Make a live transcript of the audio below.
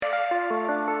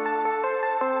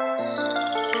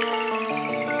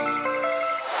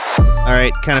All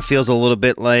right, kind of feels a little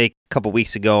bit like a couple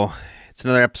weeks ago. It's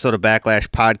another episode of Backlash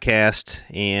Podcast,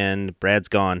 and Brad's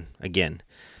gone again.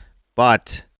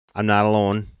 But I'm not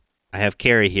alone. I have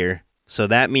Carrie here. So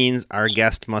that means our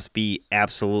guest must be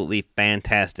absolutely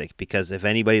fantastic, because if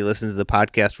anybody listens to the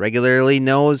podcast regularly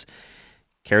knows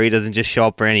Carrie doesn't just show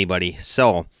up for anybody.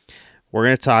 So we're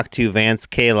going to talk to Vance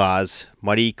Kalaws,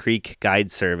 Muddy Creek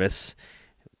Guide Service.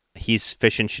 He's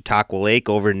fishing Chautauqua Lake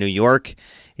over in New York.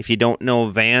 If you don't know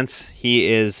Vance,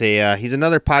 he's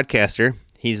another podcaster.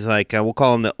 He's like, we'll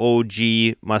call him the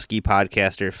OG Muskie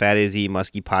podcaster, Fat Izzy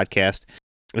Muskie podcast.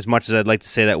 As much as I'd like to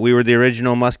say that we were the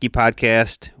original Muskie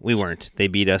podcast, we weren't. They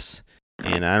beat us,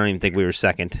 and I don't even think we were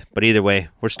second. But either way,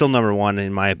 we're still number one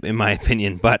in my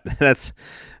opinion. But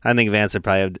I think Vance would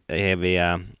probably have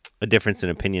a difference in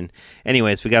opinion.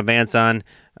 Anyways, we got Vance on.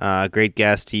 Great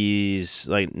guest. He's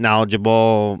like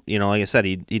knowledgeable. You know, like I said,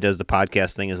 he does the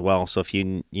podcast thing as well. So if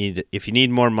you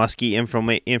need more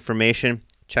muskie information,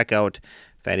 check out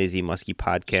Fat Izzy Muskie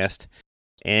podcast.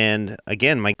 And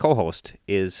again, my co-host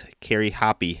is Carrie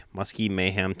Hoppy, Muskie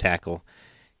Mayhem Tackle.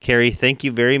 Carrie, thank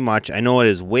you very much. I know it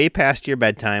is way past your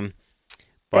bedtime,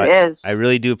 but it is. I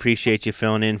really do appreciate you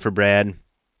filling in for Brad.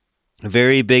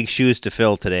 Very big shoes to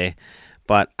fill today,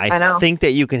 but I think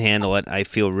that you can handle it. I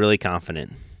feel really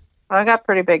confident. I got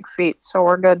pretty big feet, so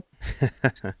we're good.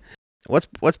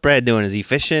 What's Brad doing? Is he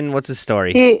fishing? What's his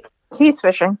story? He's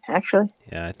fishing, actually.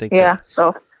 Yeah, I think. Yeah,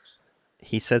 so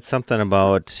he said something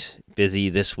about busy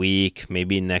this week.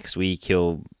 Maybe next week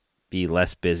he'll be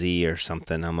less busy or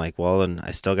something. I'm like, well, and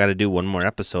I still got to do one more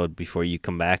episode before you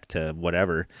come back to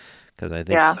whatever, because I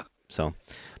think so.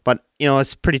 But you know,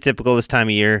 it's pretty typical this time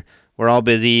of year. We're all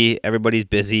busy. Everybody's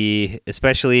busy,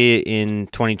 especially in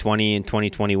 2020 and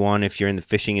 2021. If you're in the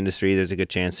fishing industry, there's a good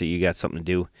chance that you got something to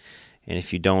do. And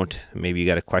if you don't, maybe you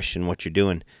got to question what you're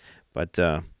doing. But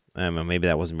I don't know, maybe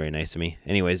that wasn't very nice of me.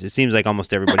 Anyways, it seems like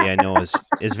almost everybody I know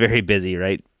is very busy,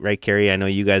 right? Right, Carrie? I know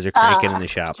you guys are cranking in the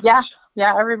shop. Yeah,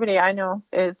 everybody I know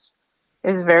is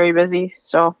very busy.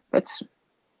 So it's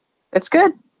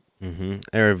good. Mm-hmm.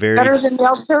 They're very better than the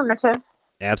alternative.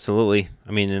 Absolutely.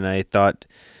 I mean, and I thought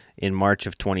in March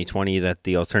of 2020 that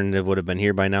the alternative would have been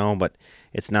here by now, but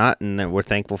it's not, and we're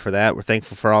thankful for that. We're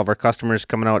thankful for all of our customers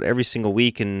coming out every single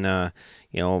week and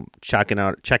checking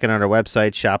out our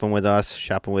website, shopping with us,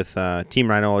 shopping with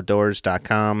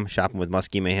TeamRhinoOutdoors.com, shopping with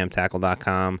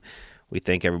MuskieMayhemTackle.com. We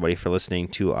thank everybody for listening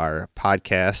to our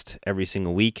podcast every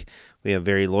single week. We have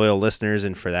very loyal listeners,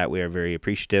 and for that we are very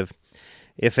appreciative.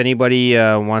 If anybody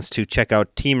wants to check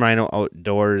out Team Rhino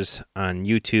Outdoors on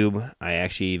YouTube, I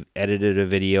actually edited a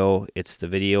video. It's the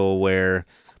video where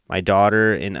my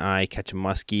daughter and I catch a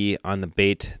muskie on the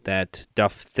bait that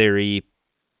Duff Theory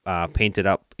painted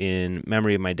up in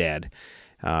memory of my dad.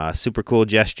 Super cool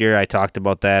gesture. I talked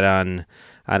about that on,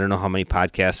 I don't know how many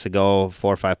podcasts ago,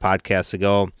 4 or 5 podcasts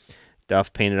ago.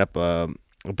 Duff painted up a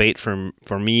bait for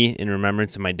me in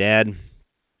remembrance of my dad.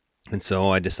 And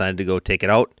so I decided to go take it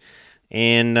out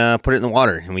and put it in the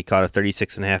water. And we caught a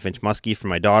 36.5-inch muskie for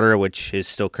my daughter, which is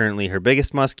still currently her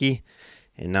biggest muskie.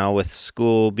 And now with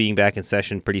school being back in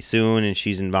session pretty soon, and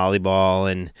she's in volleyball,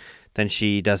 and then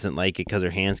she doesn't like it because her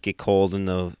hands get cold in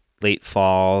the late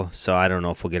fall. So I don't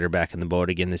know if we'll get her back in the boat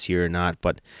again this year or not.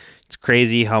 But it's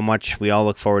crazy how much we all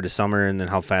look forward to summer and then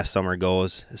how fast summer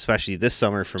goes, especially this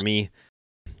summer for me.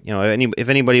 You know, if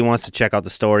anybody wants to check out the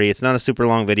story, it's not a super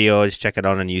long video. Just check it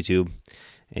out on YouTube.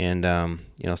 And,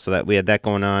 so that we had that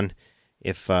going on.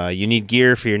 If you need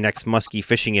gear for your next muskie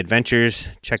fishing adventures,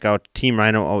 check out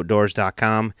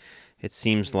TeamRhinoOutdoors.com. It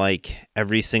seems like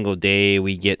every single day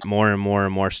we get more and more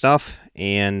and more stuff,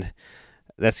 and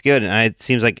that's good. And it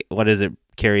seems like, what is it,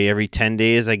 Carrie, every 10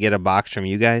 days I get a box from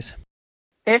you guys?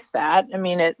 If that. I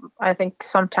mean, I think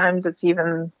sometimes it's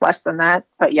even less than that,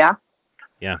 but yeah.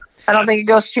 Yeah. I don't think it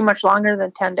goes too much longer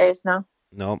than 10 days now.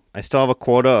 No, I still have a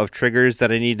quota of triggers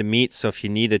that I need to meet. So if you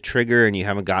need a trigger and you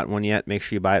haven't gotten one yet, make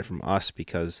sure you buy it from us,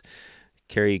 because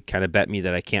Carrie kind of bet me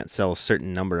that I can't sell a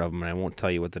certain number of them, and I won't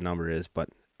tell you what the number is, but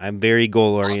I'm very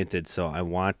goal oriented, so I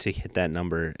want to hit that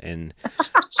number, and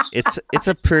it's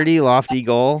a pretty lofty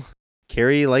goal.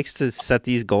 Carrie likes to set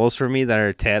these goals for me that are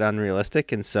a tad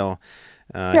unrealistic, and so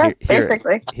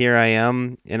basically here I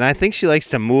am, and I think she likes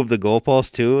to move the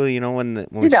goalpost too. You know, when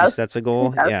she sets a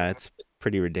goal, yeah, it's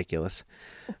pretty ridiculous.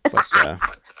 But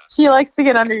she likes to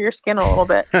get under your skin a little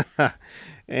bit,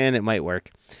 and it might work.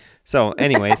 So,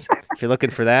 anyways, if you're looking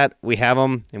for that, we have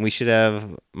them, and we should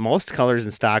have most colors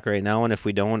in stock right now. And if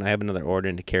we don't, I have another order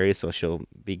in to carry, so she'll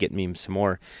be getting me some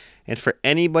more. And for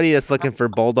anybody that's looking for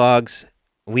bulldogs,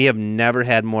 we have never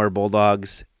had more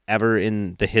bulldogs ever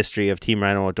in the history of Team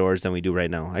Rhino Outdoors than we do right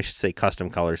now. I should say custom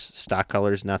colors. Stock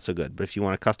colors, not so good. But if you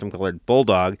want a custom colored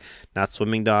bulldog, not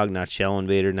swimming dog, not shell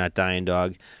invader, not dying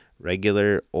dog,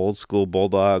 regular old school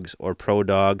bulldogs or pro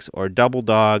dogs or double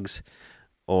dogs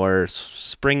or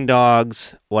spring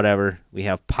dogs, whatever, we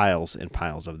have piles and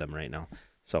piles of them right now.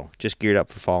 So just geared up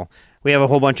for fall. We have a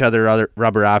whole bunch of other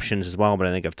rubber options as well, but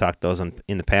I think I've talked those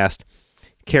in the past.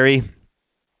 Carrie,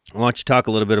 why don't you talk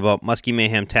a little bit about Muskie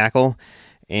Mayhem Tackle?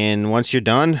 And once you're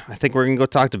done, I think we're going to go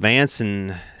talk to Vance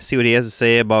and see what he has to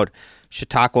say about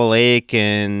Chautauqua Lake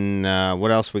and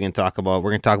what else we can talk about.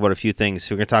 We're going to talk about a few things.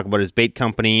 We're going to talk about his bait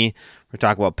company. We're going to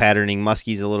talk about patterning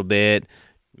muskies a little bit,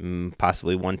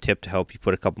 possibly one tip to help you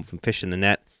put a couple of fish in the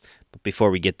net. But before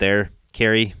we get there,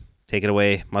 Carrie, take it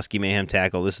away. Muskie Mayhem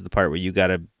Tackle. This is the part where you got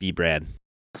to be Brad.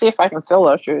 See if I can fill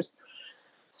those shoes.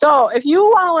 So if you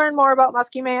want to learn more about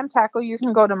Muskie Mayhem Tackle, you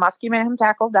can go to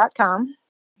muskiemayhemtackle.com.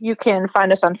 You can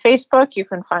find us on Facebook, you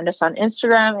can find us on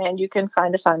Instagram, and you can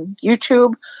find us on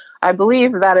YouTube. I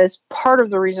believe that is part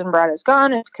of the reason Brad is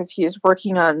gone, is because he is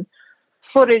working on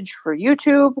footage for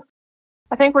YouTube.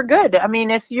 I think we're good. I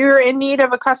mean, if you're in need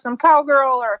of a custom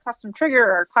cowgirl or a custom trigger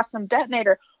or a custom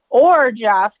detonator, or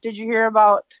Jeff, did you hear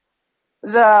about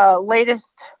the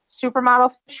latest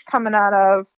supermodel fish coming out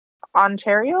of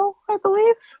Ontario, I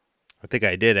believe? I think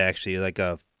I did actually,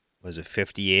 was it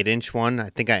 58-inch one?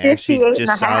 I think I actually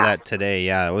just saw that today.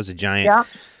 Yeah, it was a giant. Yeah.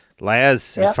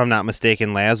 Laz, if I'm not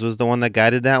mistaken, Laz was the one that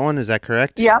guided that one. Is that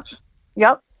correct? Yep.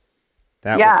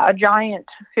 A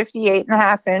giant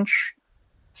 58.5-inch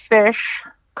fish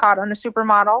caught on a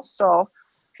supermodel. So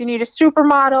if you need a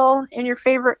supermodel in your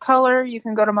favorite color, you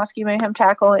can go to Muskie Mayhem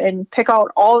Tackle and pick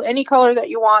out any color that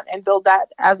you want and build that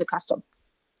as a custom.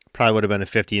 Probably would have been a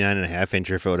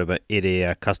 59.5-incher if it would have been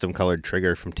a custom colored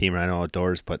trigger from Team Rhino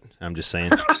Outdoors, but I'm just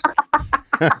saying.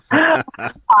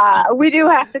 We do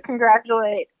have to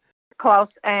congratulate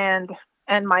Klaus and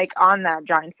Mike on that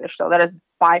giant fish, though. That is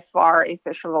by far a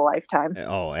fish of a lifetime.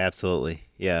 Oh, absolutely,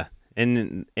 yeah.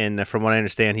 And from what I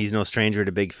understand, he's no stranger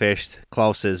to big fish.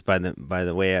 Klaus is, by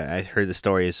the way I heard the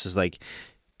story, it's just like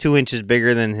 2 inches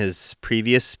bigger than his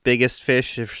previous biggest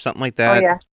fish or something like that. Oh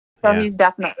yeah. So he's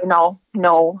definitely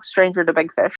no stranger to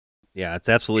big fish. Yeah, it's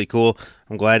absolutely cool.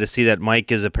 I'm glad to see that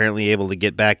Mike is apparently able to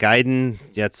get back guiding.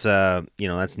 That's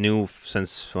that's new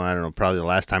since, I don't know, probably the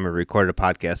last time we recorded a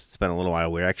podcast. It's been a little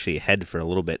while. We're actually ahead for a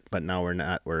little bit, but now we're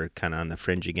not. We're kind of on the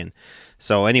fringe again.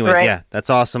 So anyways, right. Yeah,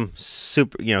 that's awesome.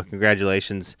 Super,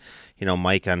 congratulations,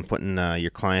 Mike, on putting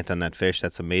your client on that fish.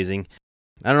 That's amazing.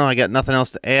 I don't know. I got nothing else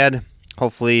to add.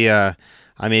 Hopefully, I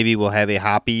maybe will have a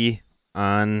Hoppy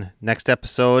on next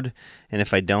episode, and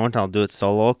if I don't, I'll do it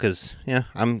solo because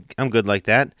I'm good like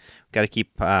that. Got to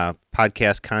keep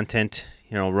podcast content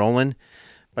rolling.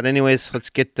 But anyways, let's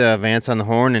get Vance on the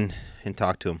horn and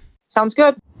talk to him. Sounds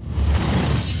good.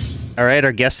 All right,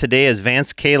 our guest today is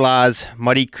Vance Kala's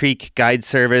Muddy Creek Guide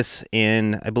Service,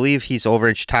 and I believe he's over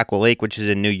in Chautauqua Lake, which is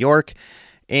in New York.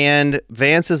 And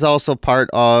Vance is also part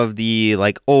of the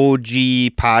OG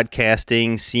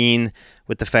podcasting scene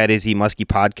with the Fat AZ Muskie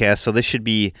podcast. So this should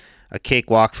be a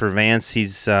cakewalk for Vance.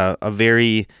 He's a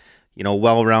very,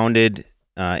 well-rounded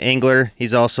angler.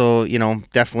 He's also,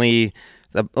 definitely,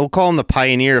 we'll call him the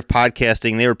pioneer of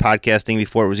podcasting. They were podcasting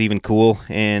before it was even cool.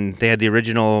 And they had the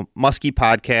original Muskie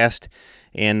podcast,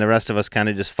 and the rest of us kind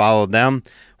of just followed them.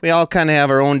 We all kind of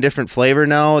have our own different flavor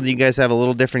now. You guys have a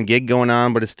little different gig going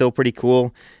on, but it's still pretty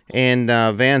cool. And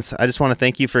Vance, I just want to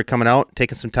thank you for coming out,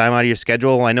 taking some time out of your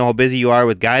schedule. I know how busy you are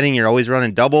with guiding. You're always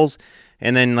running doubles.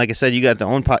 And then, like I said, you got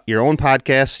your own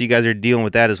podcast. So you guys are dealing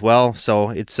with that as well. So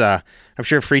it's I'm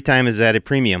sure free time is at a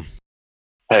premium.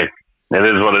 Hey, it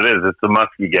is what it is. It's a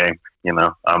muskie game.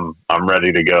 I'm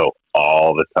ready to go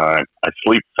all the time. I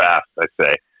sleep fast, I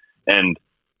say. And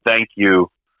thank you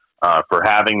for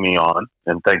having me on,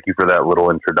 and thank you for that little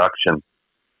introduction.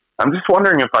 I'm just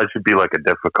wondering if I should be like a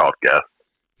difficult guest.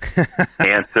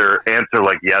 answer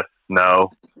like yes,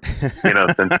 no.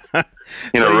 Since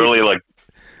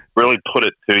really put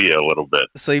it to you a little bit.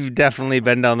 So you've definitely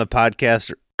been down the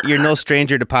podcast. You're no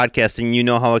stranger to podcasting. You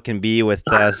know how it can be with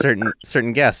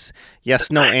certain guests.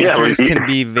 Yes, no answers can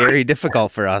be very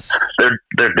difficult for us.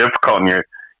 They're difficult, and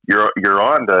you're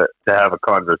on to have a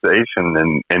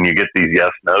conversation, and you get these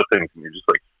yes no things, and you're just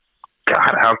like,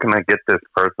 God, how can I get this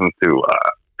person to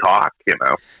talk?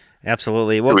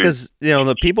 Absolutely. Well, because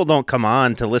the people don't come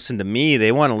on to listen to me;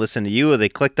 they want to listen to you. Or they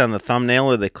clicked on the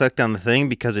thumbnail, or they clicked on the thing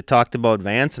because it talked about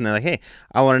Vance, and they're like, "Hey,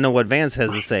 I want to know what Vance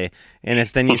has to say." And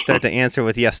if then you start to answer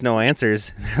with yes no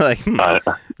answers, they're like,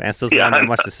 Vance doesn't have that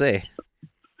much to say.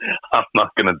 I'm not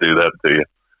going to do that to you.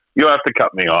 You have to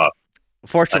cut me off.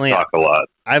 Fortunately, I talk a lot.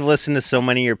 I've listened to so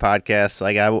many of your podcasts.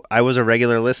 Like I was a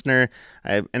regular listener,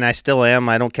 and I still am.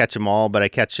 I don't catch them all, but I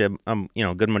catch a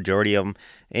good majority of them.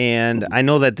 And I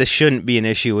know that this shouldn't be an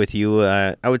issue with you.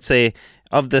 I would say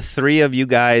of the three of you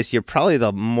guys, you're probably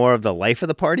the more of the life of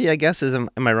the party, I guess. Am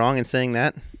I wrong in saying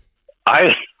that?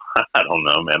 I don't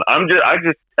know, man. I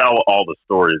just tell all the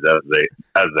stories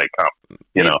as they come.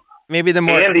 You know, maybe the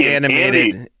more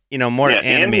animated. Animated.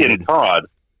 Andy and Todd,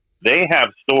 they have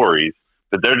stories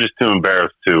that they're just too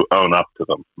embarrassed to own up to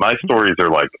them. My stories are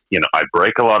like, I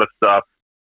break a lot of stuff.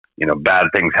 Bad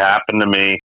things happen to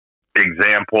me.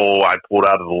 Example, I pulled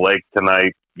out of the lake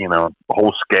tonight. The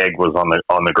whole skeg was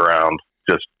on the ground.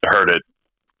 Just heard it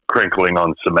crinkling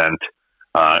on cement.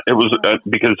 It was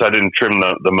because I didn't trim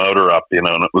the motor up, and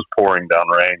it was pouring down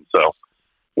rain. So,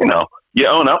 you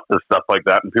own up to stuff like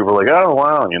that, and people are like, "Oh,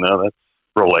 wow, that's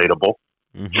relatable."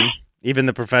 Mm-hmm. Even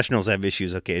the professionals have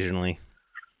issues occasionally.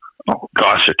 Oh,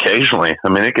 gosh, occasionally. I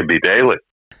mean, it could be daily.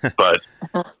 But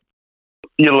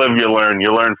you live, you learn.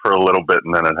 You learn for a little bit,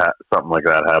 and then something like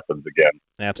that happens again.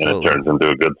 Absolutely. And it turns into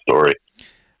a good story.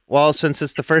 Well, since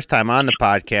it's the first time on the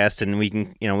podcast, and we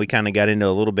kind of got into a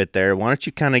little bit there, why don't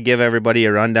you kind of give everybody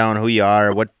a rundown who you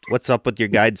are, what's up with your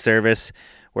guide service,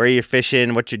 where you're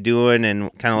fishing, what you're doing,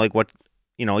 and kind of like what,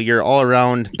 your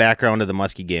all-around background of the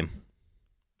muskie game.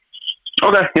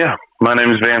 Okay, yeah. My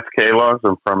name is Vance Kalaws.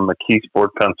 I'm from McKeesport,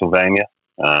 Pennsylvania.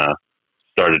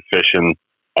 Started fishing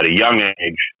at a young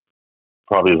age,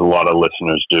 probably as a lot of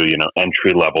listeners do,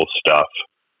 entry-level stuff,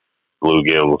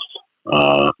 bluegills,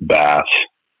 bass,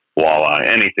 walleye,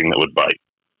 anything that would bite,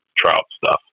 trout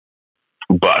stuff.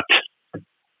 But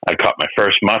I caught my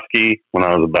first muskie when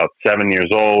I was about 7 years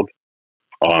old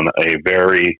on a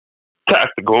very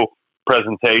tactical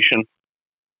presentation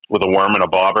with a worm and a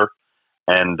bobber.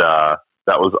 And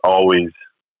that was always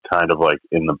kind of like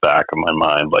in the back of my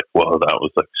mind, like, whoa, that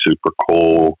was like super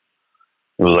cool.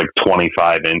 It was like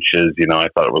 25 inches. I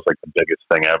thought it was like the biggest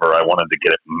thing ever. I wanted to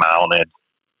get it mounted.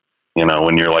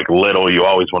 When you're like little, you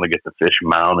always want to get the fish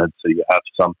mounted so you have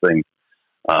something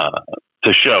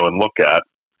to show and look at.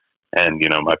 And,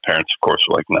 my parents, of course,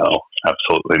 were like, no,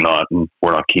 absolutely not. And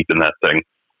we're not keeping that thing.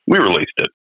 We released it.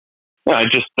 Yeah, I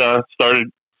just started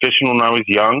fishing when I was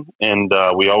young, and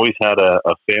we always had a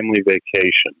family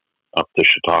vacation up to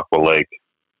Chautauqua Lake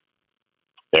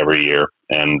every year.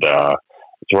 And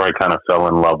it's where I kind of fell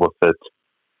in love with it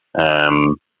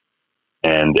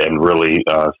and really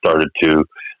started to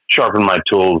sharpen my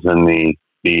tools in the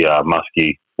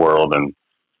muskie world and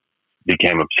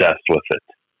became obsessed with it.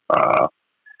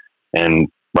 And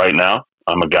right now,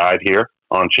 I'm a guide here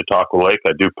on Chautauqua Lake.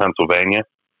 I do Pennsylvania.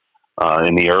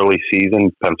 In the early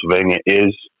season, Pennsylvania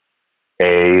is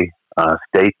a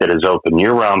state that is open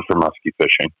year-round for muskie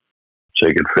fishing. So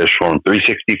you can fish from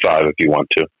 365 if you want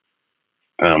to.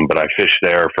 But I fish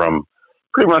there from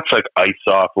pretty much like ice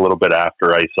off, a little bit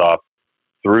after ice off,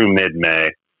 through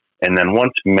mid-May. And then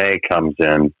once May comes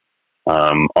in,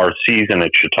 our season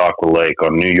at Chautauqua Lake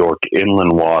on New York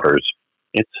inland waters,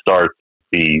 it starts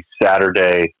the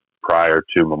Saturday prior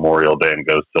to Memorial Day and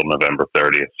goes till November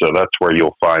 30th. So that's where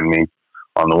you'll find me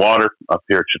on the water up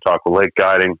here at Chautauqua Lake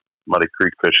guiding, Muddy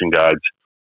Creek fishing guides.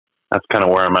 That's kind of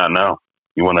where I'm at now.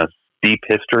 You want a deep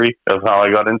history of how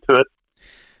I got into it?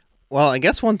 Well, I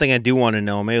guess one thing I do want to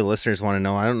know, maybe the listeners want to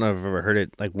know, I don't know if I've ever heard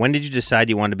it, like when did you decide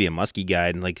you wanted to be a muskie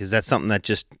guide? Like, is that something that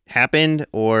just happened,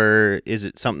 or is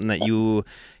it something that you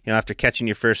after catching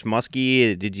your first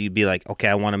muskie, did you be like, okay,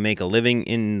 I want to make a living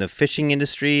in the fishing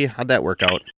industry? How'd that work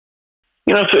out?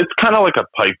 So it's kind of like a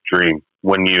pipe dream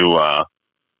when you're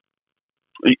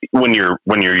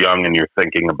young and you're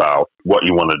thinking about what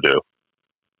you want to do.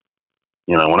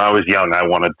 When I was young, I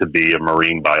wanted to be a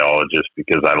marine biologist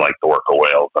because I liked the work of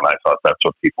whales, and I thought that's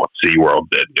what people at SeaWorld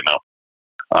did,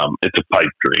 It's a pipe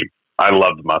dream. I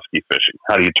loved muskie fishing.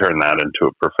 How do you turn that into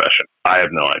a profession? I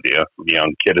have no idea. I'm a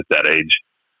young kid at that age.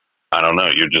 I don't know.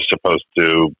 You're just supposed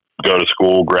to go to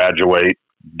school, graduate,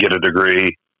 get a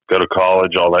degree, go to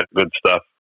college, all that good stuff.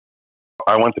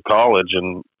 I went to college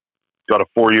and got a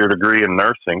 4-year degree in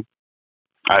nursing.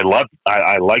 I liked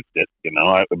it,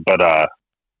 but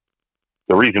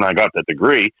the reason I got that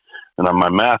degree, and my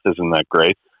math isn't that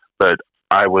great, but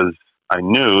I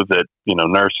knew that,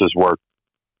 nurses work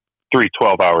 3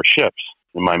 12-hour shifts.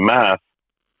 In my math,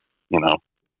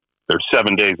 there's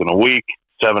 7 days in a week.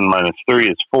 7 minus 3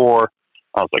 is 4.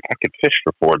 I was like, I could fish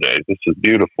for 4 days. This is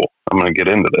beautiful. I'm going to get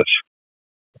into this.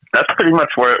 That's pretty much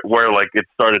where like it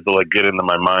started to like get into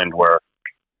my mind, where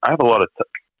I have a lot of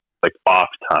off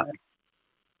time.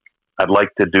 I'd like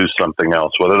to do something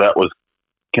else, whether that was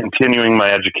continuing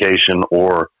my education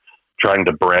or trying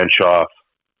to branch off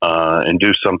and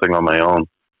do something on my own.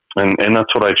 and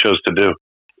that's what I chose to do.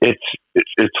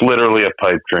 It's literally a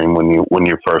pipe dream when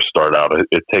you first start out.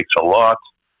 It takes a lot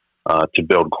to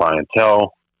build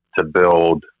clientele, to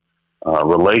build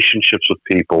relationships with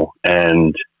people,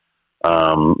 and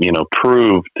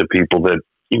prove to people that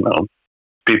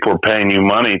people are paying you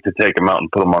money to take them out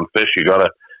and put them on fish. You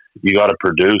gotta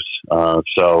produce.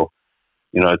 So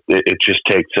it just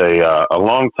takes a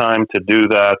long time to do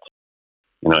that.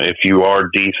 If you are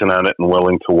decent at it and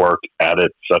willing to work at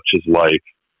it, such as life,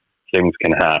 things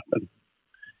can happen.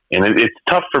 And it's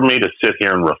tough for me to sit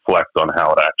here and reflect on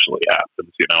how it actually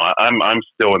happens. I'm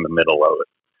still in the middle of it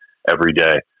every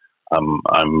day.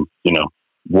 I'm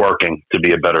working to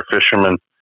be a better fisherman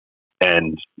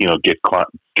and get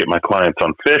my clients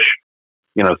on fish.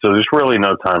 So there's really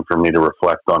no time for me to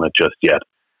reflect on it just yet.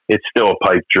 It's still a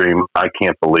pipe dream. I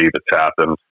can't believe it's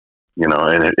happened.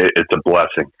 And it's a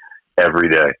blessing every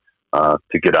day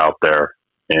to get out there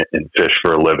and fish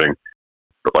for a living.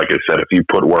 But like I said, if you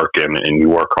put work in and you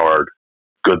work hard,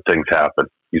 good things happen.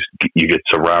 You get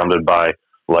surrounded by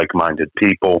like-minded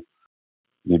people.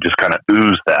 You just kind of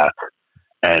ooze that.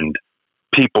 And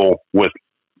people with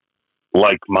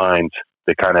like minds,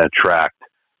 they kind of attract.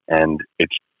 And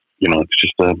it's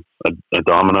just a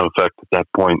domino effect at that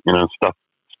point.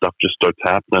 Stuff just starts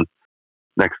happening.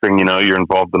 Next thing you know, you're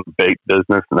involved in the bait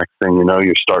business. Next thing you know,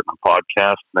 you're starting a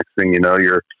podcast. Next thing you know,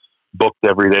 you're booked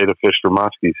every day to fish for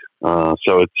muskies.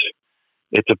 So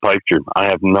it's a pipe dream. I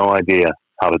have no idea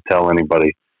how to tell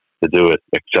anybody to do it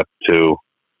except to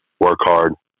work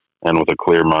hard and with a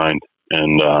clear mind,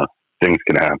 and things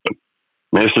can happen.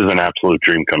 This is an absolute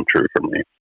dream come true for me.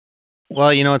 Well,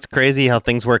 it's crazy how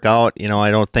things work out.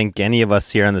 I don't think any of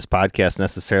us here on this podcast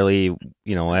necessarily,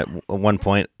 at one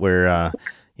point where,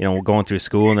 we're going through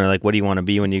school and they're like, what do you want to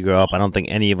be when you grow up? I don't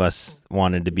think any of us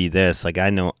wanted to be this. Like, I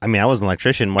was an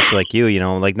electrician, much like you,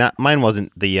 mine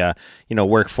wasn't the,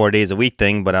 work 4 days a week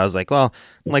thing, but I was like, well,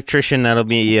 electrician, that'll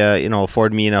be,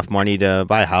 afford me enough money to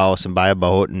buy a house and buy a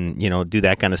boat and, do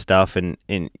that kind of stuff. And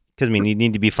because, you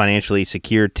need to be financially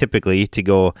secure typically to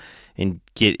go and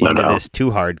get into this too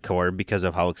hardcore because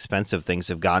of how expensive things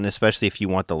have gotten, especially if you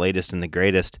want the latest and the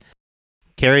greatest.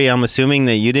 Carrie, I'm assuming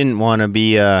that you didn't want to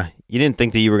be, you didn't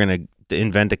think that you were going to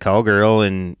invent a cowgirl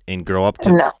and grow up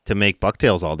to make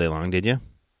bucktails all day long, did you?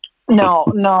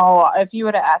 No. If you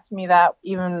would have asked me that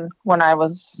even when I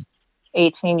was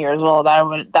 18 years old,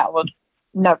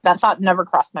 that thought never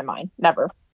crossed my mind. Never.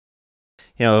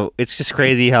 It's just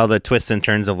crazy how the twists and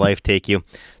turns of life take you.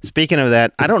 Speaking of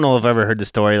that, I don't know if I've ever heard the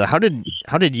story. How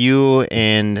did you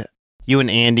and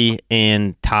Andy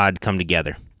and Todd come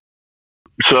together?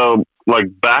 So,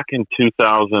 back in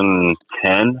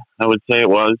 2010, I would say it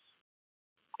was.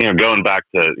 Going back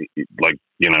to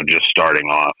just starting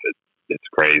off, it's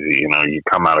crazy. You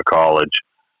come out of college,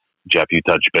 Jeff, you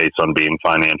touch base on being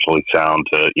financially sound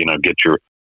to get your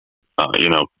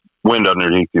wind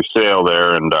underneath your sail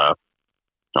there, and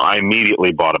I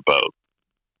immediately bought a boat,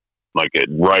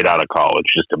 right out of college,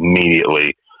 just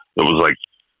immediately. It was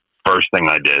first thing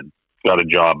I did. Got a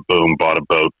job, boom, bought a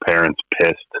boat, parents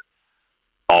pissed,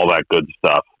 all that good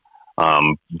stuff.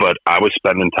 But I was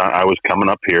spending time, I was coming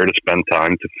up here to spend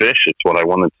time to fish. It's what I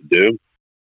wanted to do.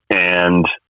 And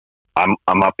I'm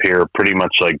up here pretty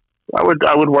much I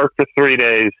would work for 3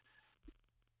 days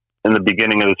in the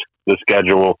beginning of the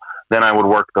schedule. Then I would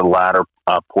work the latter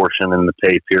portion in the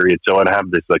pay period. So I'd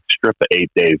have this strip of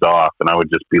 8 days off, and I would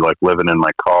just be living in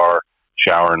my car,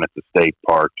 showering at the state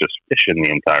park, just fishing the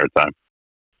entire time.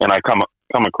 And I come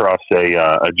across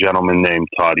a gentleman named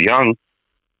Todd Young,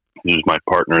 who's my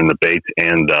partner in the baits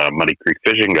and Muddy Creek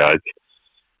Fishing Guides.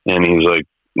 And he's like,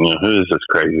 who is this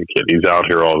crazy kid? He's out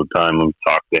here all the time. Let me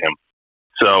talk to him.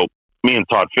 So me and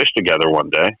Todd fished together one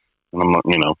day, and I'm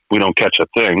we don't catch a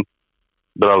thing.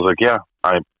 But I was like, yeah,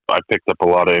 I picked up a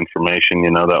lot of information.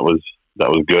 That was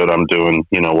good. I'm doing,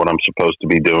 what I'm supposed to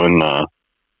be doing.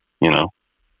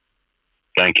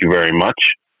 Thank you very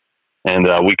much. And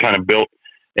we kind of built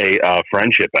a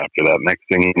friendship after that. Next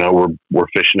thing you know, we're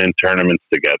fishing in tournaments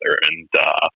together and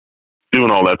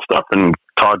doing all that stuff. And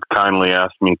Todd kindly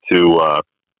asked me to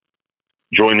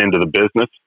join into the business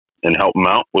and help him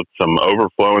out with some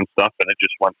overflow and stuff, and it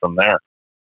just went from there.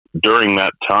 During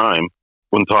that time,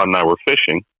 when Todd and I were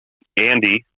fishing,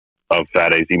 Andy of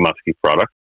Fat AZ Muskie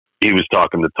Product, he was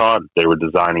talking to Todd. They were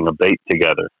designing a bait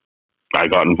together. I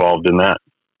got involved in that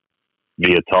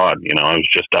via Todd. I was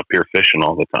just up here fishing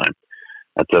all the time.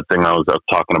 That's the thing I was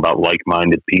talking about,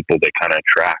 like-minded people that kind of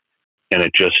attract. And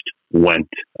it just went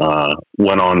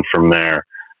on from there.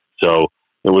 So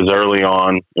it was early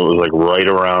on. It was right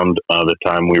around the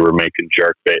time we were making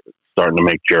jerk bait, starting to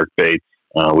make jerk baits.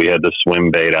 We had the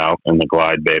swim bait out and the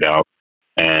glide bait out,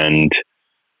 and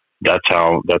that's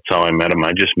how I met them.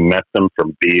 I just met them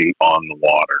from being on the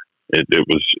water.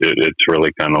 It's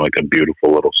really kind of like a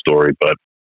beautiful little story, but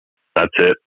that's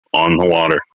it, on the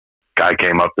water. Guy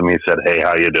came up to me and said, "Hey,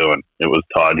 how you doing?" It was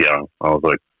Todd Young. I was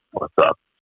like, "What's up?"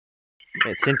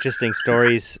 It's interesting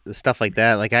stories, stuff like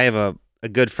that. Like I have a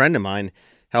good friend of mine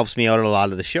helps me out at a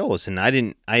lot of the shows, and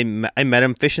I met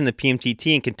him fishing the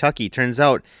PMTT in Kentucky. Turns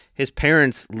out his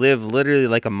parents live literally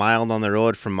like a mile down the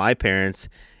road from my parents,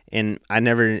 and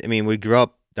we grew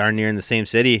up darn near in the same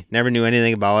city. Never knew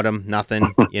anything about him,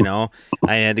 nothing.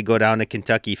 I had to go down to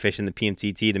Kentucky fishing the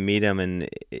PMTT to meet him, and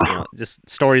just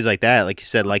stories like that. Like you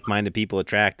said, like-minded people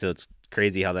attract. So it's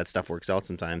crazy how that stuff works out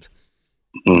sometimes.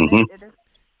 Mm-hmm.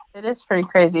 It is pretty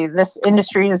crazy. This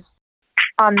industry is,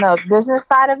 on the business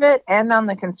side of it and on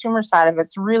the consumer side of it,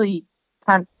 it's really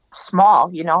kind of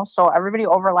small, so everybody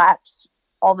overlaps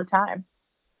all the time.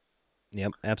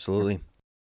 Yep, absolutely.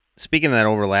 Speaking of that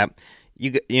overlap,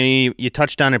 you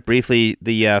touched on it briefly,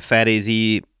 the Fat AZ,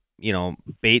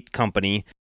 bait company.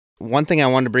 One thing I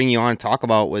wanted to bring you on and talk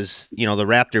about was, the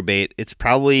Raptor bait. It's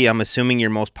probably, I'm assuming, your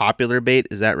most popular bait.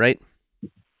 Is that right?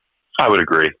 I would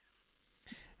agree.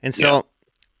 And so,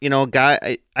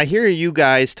 I hear you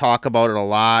guys talk about it a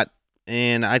lot,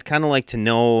 and I'd kind of like to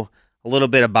know a little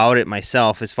bit about it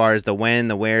myself, as far as the when,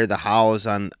 the where, the hows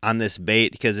on this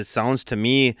bait, because it sounds to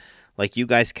me like you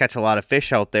guys catch a lot of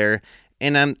fish out there,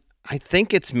 and I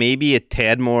think it's maybe a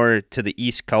tad more to the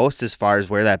East Coast as far as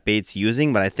where that bait's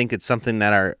using, but I think it's something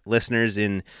that our listeners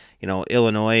in,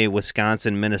 Illinois,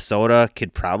 Wisconsin, Minnesota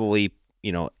could probably,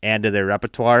 add to their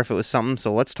repertoire if it was something.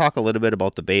 So let's talk a little bit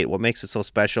about the bait. What makes it so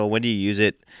special? When do you use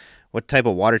it? What type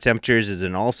of water temperatures? Is it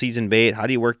an all-season bait? How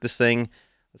do you work this thing?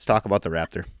 Let's talk about the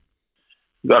Raptor.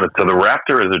 Got it. So the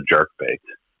Raptor is a jerk bait.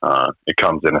 It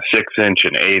comes in a 6-inch,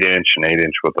 an 8-inch, an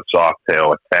 8-inch with a soft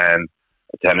tail, a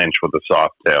 10-inch with a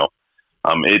soft tail.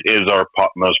 It is our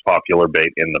most popular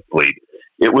bait in the fleet.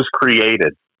 It was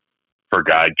created for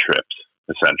guide trips,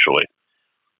 essentially.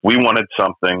 We wanted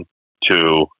something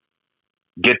to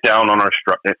get down on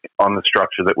on the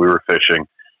structure that we were fishing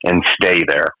and stay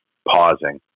there,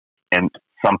 pausing, and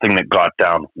something that got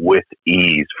down with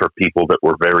ease for people that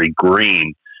were very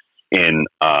green in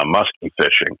musky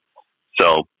fishing.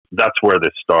 So that's where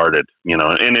this started,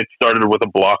 and it started with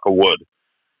a block of wood,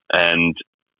 and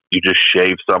you just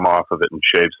shave some off of it and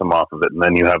shave some off of it, and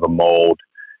then you have a mold,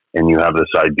 and you have this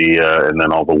idea, and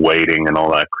then all the weighting and all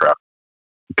that crap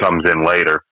comes in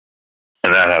later.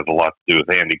 And that has a lot to do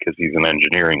with Andy because he's an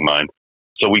engineering mind.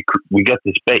 So we got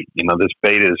this bait. This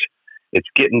bait it's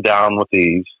getting down with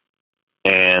ease.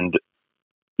 And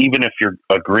even if you're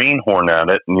a greenhorn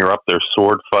at it and you're up there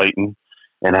sword fighting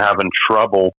and having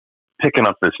trouble picking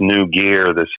up this new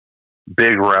gear, this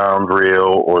big round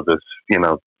reel or this,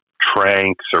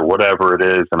 tranks or whatever it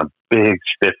is, and a big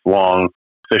stiff long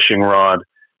fishing rod,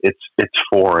 it's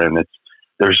foreign.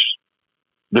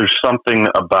 There's something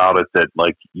about it that,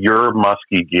 like, your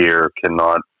musky gear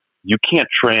you can't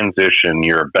transition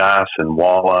your bass and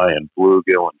walleye and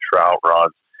bluegill and trout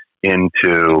rods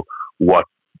into what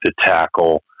the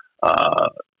tackle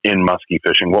in musky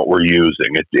fishing, what we're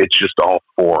using. It's just all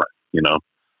foreign,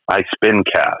 I spin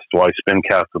cast. Well, I spin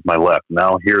cast with my left.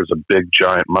 Now here's a big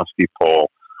giant musky pole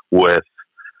with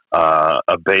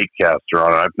a bait caster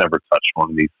on it. I've never touched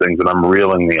one of these things, and I'm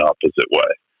reeling the opposite way.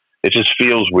 It just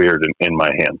feels weird in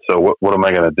my hand. So what am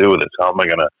I going to do with this? How am I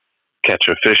going to catch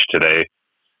a fish today?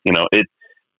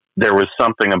 There was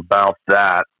something about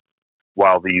that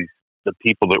while the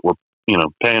people that were,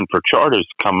 paying for charters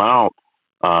come out,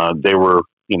 they were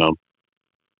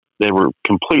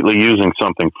completely using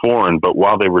something foreign, but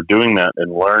while they were doing that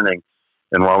and learning,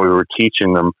 and while we were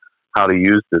teaching them how to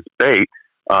use this bait,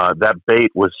 that bait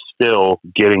was still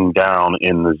getting down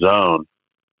in the zone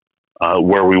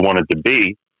where we wanted to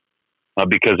be.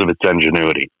 Because of its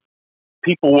ingenuity.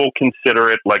 People will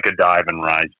consider it like a dive and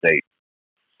rise bait.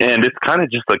 And it's kind of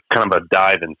just like kind of a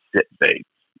dive and sit bait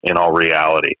in all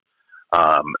reality.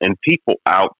 And people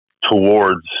out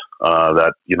towards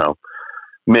that,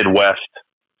 Midwest,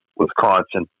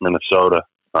 Wisconsin, Minnesota,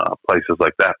 places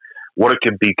like that, what it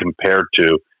could be compared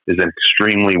to is an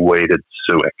extremely weighted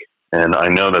suic. And I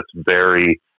know that's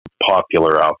very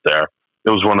popular out there. It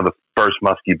was one of the first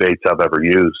musky baits I've ever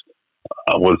used.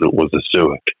 Was a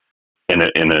suic in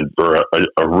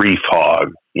a reef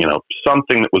hog,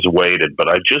 something that was weighted. But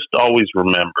I just always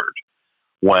remembered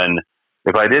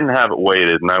if I didn't have it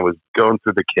weighted and I was going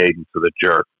through the cadence of the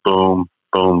jerk, boom,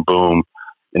 boom, boom,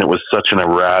 and it was such an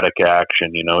erratic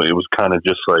action, it was kind of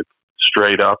just like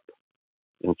straight up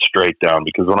and straight down.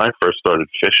 Because when I first started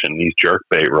fishing, these jerk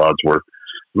bait rods were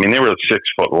I mean, they were 6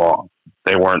 foot long.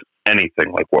 They weren't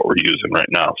anything like what we're using right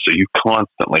now. So you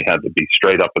constantly had to be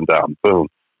straight up and down, boom,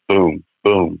 boom,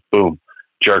 boom, boom,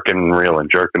 jerking and reeling,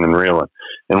 jerking and reeling.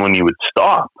 And when you would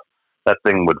stop, that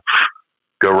thing would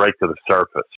go right to the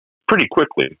surface pretty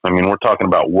quickly. I mean, we're talking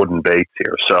about wooden baits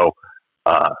here. So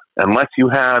unless you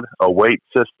had a weight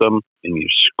system and you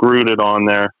screwed it on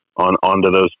there,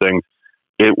 onto those things,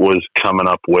 it was coming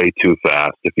up way too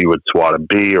fast. If you would swat a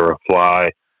bee or a fly,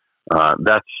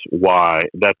 that's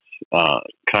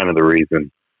kind of the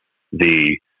reason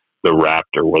the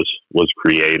Raptor was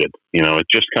created. You know, it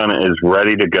just kind of is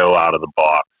ready to go out of the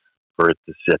box for it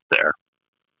to sit there.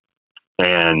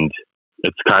 And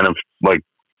it's kind of like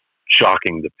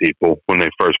shocking to people when they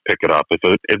first pick it up.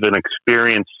 If an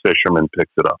experienced fisherman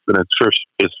picks it up, and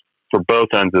it's for both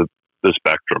ends of the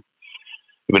spectrum.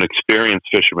 If an experienced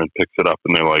fisherman picks it up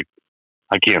and they're like,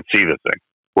 I can't see the thing.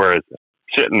 Whereas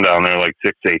sitting down there like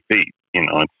 6-8 feet, you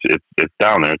know, it's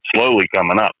down there. It's slowly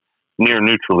coming up, near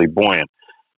neutrally buoyant.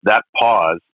 That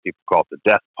pause, people call it the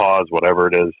death pause, whatever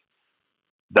it is,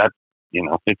 that, you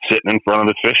know, it's sitting in front of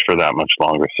the fish for that much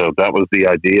longer. So that was the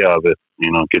idea of it.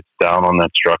 You know, it gets down on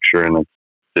that structure and it's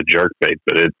a jerk bait,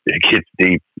 but it gets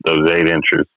deep, those 8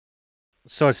 inches.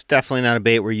 So it's definitely not a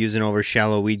bait we're using over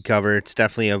shallow weed cover. It's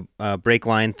definitely a break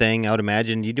line thing, I would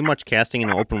imagine. Do you do much casting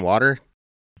in open water?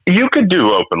 You could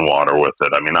do open water with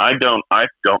it. I mean, I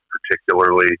don't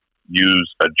particularly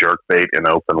use a jerk bait in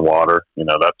open water. You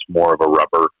know, that's more of a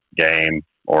rubber game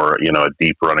or, you know, a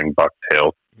deep running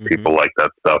bucktail. Mm-hmm. People like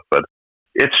that stuff, but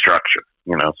it's structure,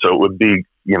 you know, so it would be,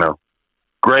 you know,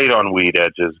 great on weed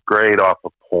edges, great off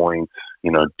of points,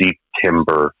 you know, deep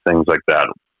timber, things like that.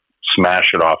 Smash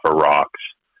it off of rocks.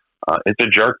 It's a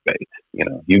jerk bait. You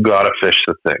know, you got to fish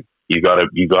the thing. You got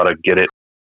to get it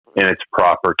in its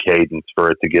proper cadence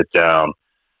for it to get down.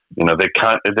 You know, there's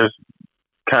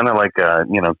kind of like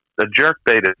you know, the jerk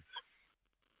bait is,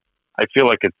 I feel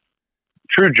like it's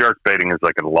true jerk baiting is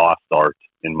like a lost art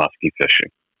in musky fishing,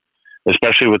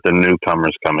 especially with the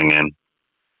newcomers coming in.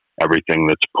 Everything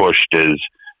that's pushed is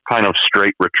kind of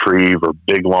straight retrieve or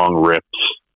big long rips.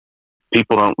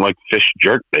 People don't like fish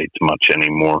jerk baits much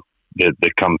anymore. They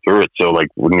come through it. So like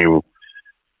when you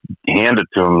hand it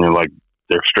to them, they're like,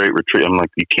 they're straight retrieve. I'm like,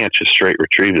 you can't just straight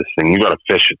retrieve this thing. You got to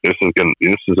fish it. This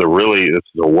is a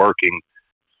working,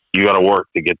 you got to work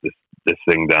to get this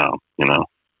thing down, you know,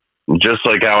 just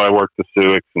like how I worked the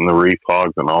Suics and the reef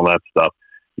hogs and all that stuff.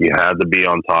 You had to be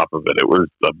on top of it. It was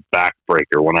a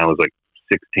backbreaker when I was like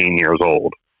 16 years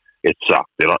old. It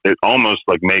sucked. It almost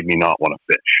like made me not want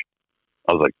to fish.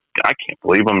 I was like, I can't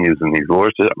believe I'm using these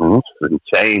lures. I mean, this is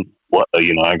insane. What,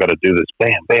 you know, I got to do this.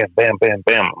 Bam, bam, bam, bam,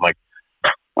 bam. I'm like,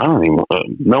 I don't even,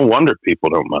 no wonder people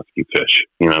don't musky fish.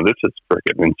 You know, this is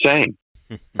freaking insane.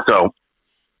 So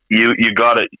you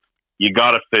gotta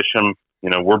fish them. You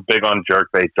know, we're big on jerk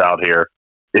baits out here.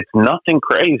 It's nothing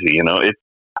crazy. You know, it's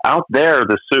out there.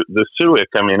 The Suic,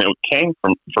 I mean, it came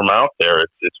from out there.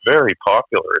 It's very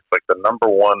popular. It's like the number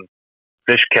one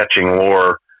fish catching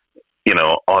lure, you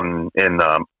know, in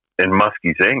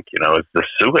Muskies Inc., you know, is the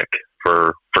Suic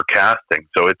for casting.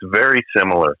 So it's very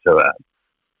similar to that.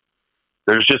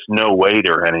 There's just no weight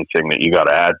or anything that you got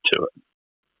to add to it.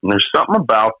 And there's something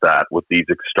about that with these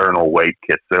external weight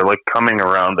kits. They're like coming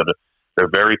around. They're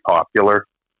very popular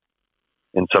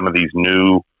in some of these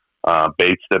new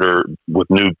baits that are with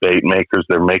new bait makers.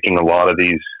 They're making a lot of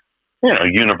these, you know,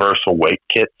 universal weight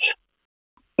kits.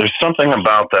 There's something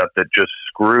about that just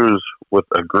screws with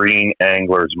a green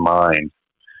angler's mind.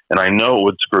 And I know it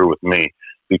would screw with me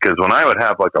because when I would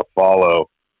have like a follow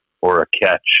or a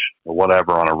catch or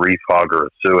whatever on a reef hog or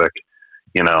a Suic,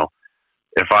 you know,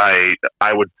 if I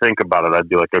would think about it, I'd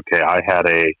be like, okay, I had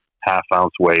a 1/2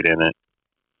 ounce weight in it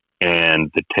and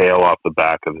the tail off the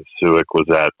back of the Suic was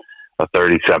at a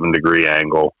 37-degree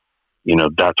angle. You know,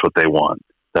 that's what they want.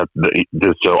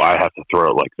 So I have to throw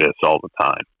it like this all the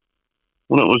time.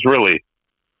 When it was really,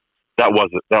 that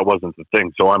wasn't the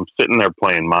thing. So I'm sitting there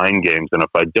playing mind games, and if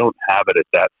I don't have it at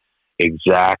that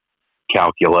exact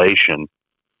calculation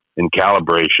and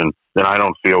calibration, then I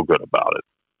don't feel good about it.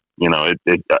 You know,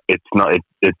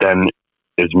 it then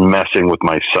is messing with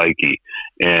my psyche.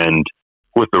 And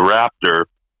with the Raptor,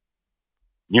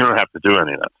 you don't have to do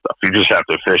any of that stuff. You just have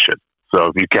to fish it. So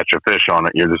if you catch a fish on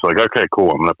it, you're just like, okay,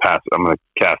 cool. I'm going to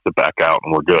cast it back out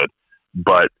and we're good.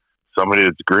 But somebody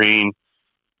that's green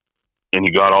and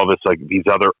you got all this, like these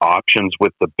other options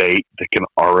with the bait that can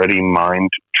already mind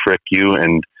trick you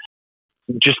and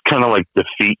just kind of like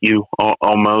defeat you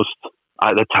almost.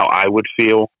 That's how I would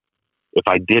feel. If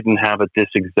I didn't have it this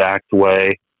exact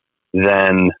way,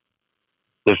 then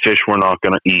the fish we're not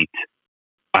going to eat.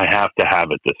 I have to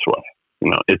have it this way.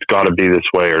 It's got to be this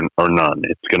way or none.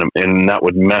 And that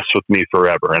would mess with me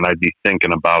forever. And I'd be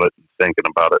thinking about it and thinking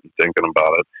about it and thinking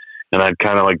about it. And I'd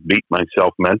kind of like beat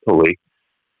myself mentally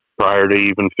prior to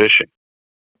even fishing.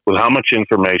 With how much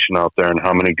information out there and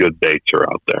how many good baits are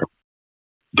out there,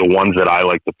 the ones that I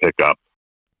like to pick up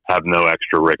have no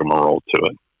extra rigmarole to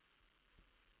it.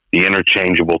 The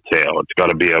interchangeable tail, it's got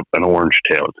to be an orange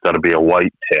tail. It's got to be a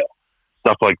white tail.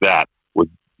 Stuff like that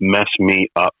would mess me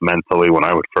up mentally when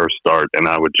I would first start. And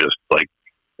I would just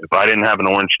if I didn't have an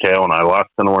orange tail and I lost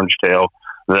an orange tail,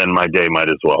 then my day might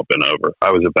as well have been over.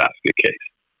 I was a basket case.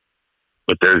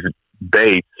 But there's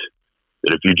baits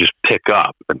that if you just pick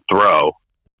up and throw,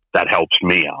 that helps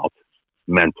me out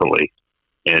mentally.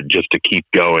 And just to keep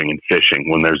going and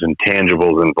fishing when there's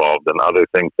intangibles involved and other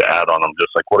things to add on them. Just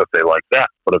like, what if they like that?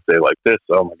 What if they like this?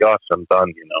 Oh my gosh, I'm done.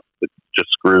 It just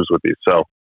screws with you. So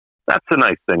that's the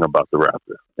nice thing about the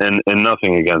Raptor. And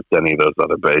nothing against any of those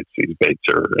other baits. These baits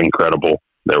are incredible.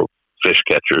 They're fish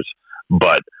catchers.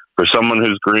 But for someone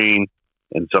who's green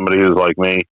and somebody who's like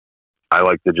me, I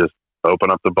like to just open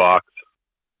up the box,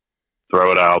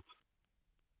 throw it out,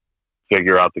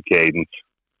 figure out the cadence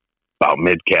about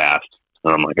mid-cast.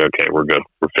 And I'm like, okay, we're good.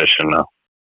 We're fishing now.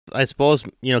 I suppose,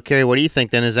 Kerry, what do you think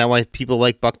then? Is that why people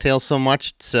like bucktails so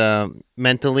much? It's,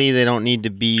 mentally, they don't need to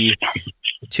be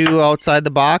too outside the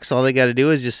box. All they got to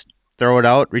do is just throw it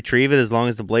out, retrieve it. As long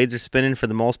as the blades are spinning, for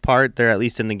the most part, they're at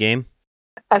least in the game.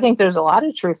 I think there's a lot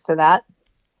of truth to that.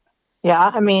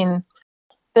 Yeah, I mean,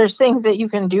 there's things that you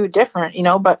can do different,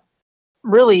 but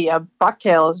really a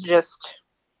bucktail is just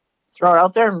throw it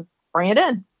out there and bring it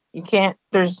in.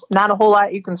 There's not a whole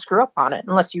lot you can screw up on it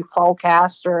unless you fall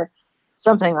cast or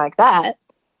something like that.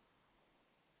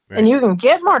 Right. And you can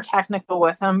get more technical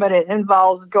with them, but it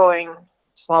involves going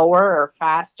slower or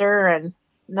faster, and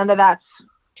none of that's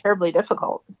terribly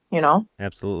difficult,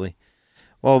 Absolutely.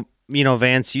 Well,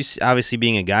 Vance, you obviously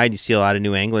being a guide, you see a lot of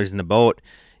new anglers in the boat.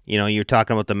 You're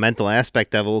talking about the mental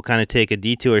aspect of it. We'll kind of take a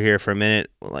detour here for a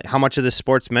minute. Like, how much of the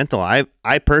sport's mental?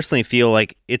 I personally feel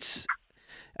like it's,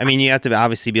 you have to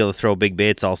obviously be able to throw big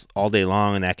baits all day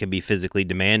long, and that can be physically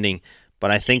demanding.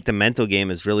 But I think the mental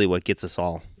game is really what gets us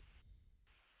all.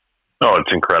 Oh,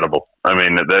 it's incredible.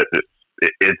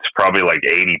 It's probably like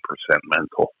 80%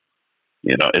 mental.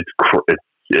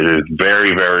 It is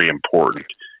very, very important.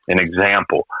 An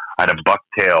example, I had a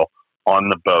bucktail on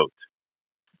the boat.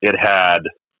 It had,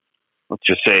 let's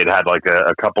just say it had like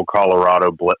a couple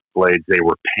Colorado blades. They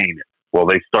were painted. Well,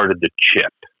 they started to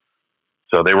chip.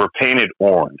 So they were painted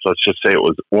orange. Let's just say it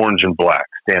was orange and black,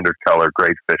 standard color,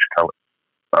 great fish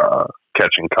color,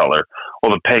 catching color.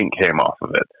 Well, the paint came off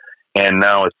of it, and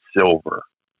now it's silver.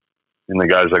 And the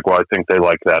guy's like, well, I think they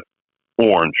like that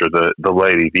orange, or the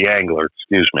lady, the angler,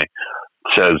 excuse me,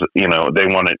 says, they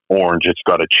want it orange. It's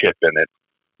got a chip in it.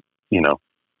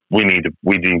 We need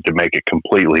to make it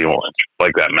completely orange.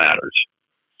 Like that matters.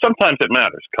 Sometimes it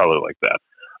matters, color like that.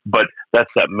 But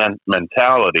that's that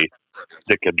mentality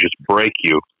that could just break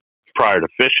you prior to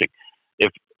fishing. If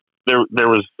there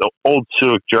was old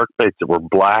Suick jerkbaits that were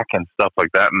black and stuff like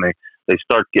that, and they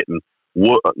start getting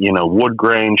wood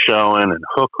grain showing and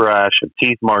hook rash and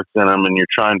teeth marks in them, and you're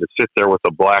trying to sit there with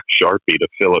a black Sharpie to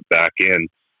fill it back in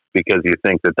because you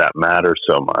think that matters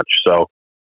so much. So,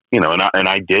 and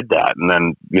I did that. And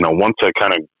then, once I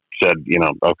kind of said,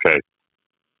 okay,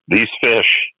 these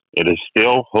fish, it is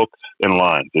still hooks and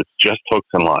lines. It's just hooks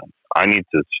and lines. I need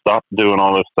to stop doing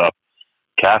all this stuff,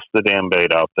 cast the damn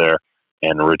bait out there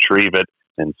and retrieve it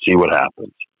and see what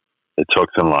happens. It's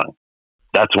hooks and lines.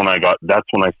 That's when I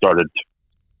started to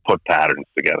put patterns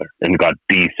together and got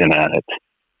decent at it.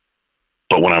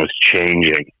 But when I was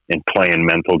changing and playing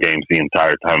mental games the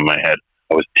entire time in my head,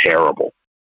 I was terrible.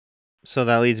 So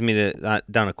that leads me to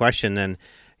down a question then.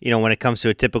 When it comes to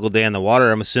a typical day on the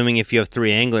water, I'm assuming if you have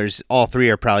 3 anglers, all 3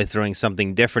 are probably throwing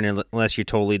something different unless you're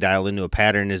totally dialed into a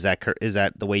pattern. Is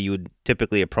that the way you would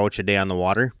typically approach a day on the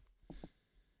water?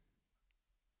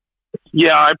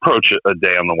 Yeah, I approach a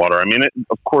day on the water.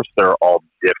 Of course, they're all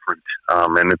different,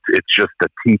 and it's just a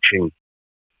teaching,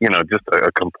 just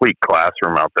a complete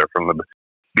classroom out there from the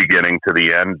beginning to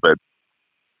the end. But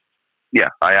yeah,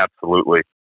 I absolutely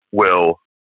will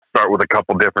start with a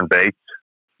couple different baits,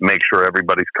 make sure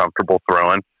everybody's comfortable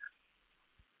throwing,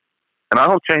 and I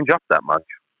don't change up that much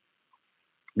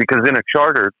because in a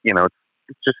charter, let's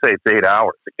just say it's 8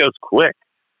 hours. It goes quick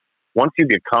once you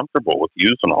get comfortable with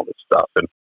using all this stuff. And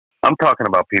I'm talking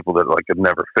about people that have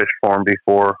never fished for them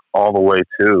before, all the way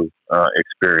to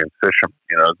experienced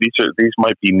fishermen. These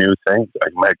might be new things. I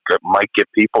might get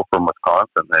people from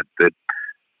Wisconsin that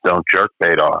don't jerk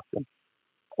bait often,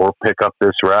 or pick up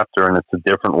this Raptor, and it's a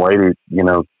different way to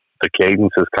the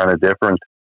cadence is kind of different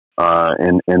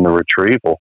in the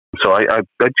retrieval. So I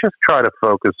just try to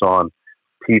focus on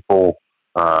people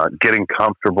getting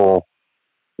comfortable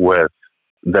with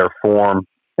their form,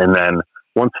 and then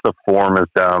once the form is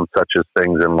down, such as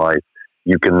things in life,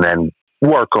 you can then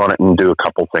work on it and do a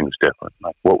couple things different.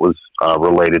 Like what was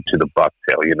related to the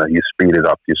bucktail. You speed it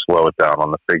up, you slow it down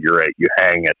on the figure eight, you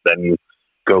hang it, then you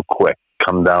go quick,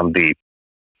 come down deep,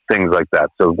 things like that.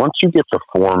 So once you get the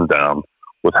form down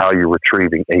with how you're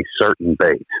retrieving a certain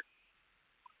bait,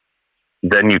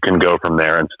 then you can go from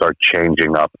there and start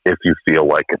changing up if you feel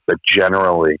like it. But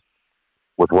generally,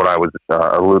 with what I was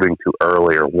alluding to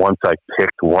earlier, once I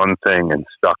picked one thing and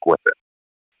stuck with it,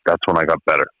 that's when I got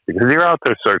better. Because you're out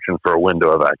there searching for a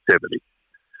window of activity,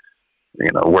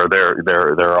 where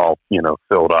they're all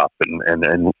filled up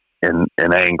and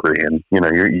angry, and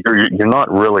you're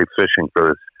not really fishing for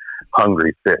this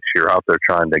hungry fish. You're out there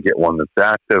trying to get one that's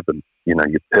active, and you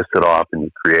piss it off and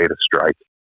you create a strike.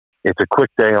 It's a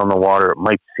quick day on the water. It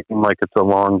might seem like it's a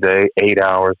long day, 8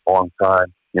 hours, long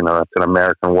time. That's an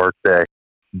American work day,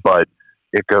 but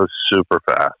it goes super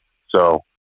fast. So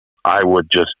I would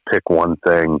just pick one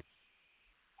thing,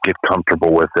 get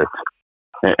comfortable with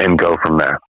it, and go from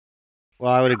there.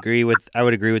 Well, I would agree with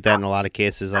that in a lot of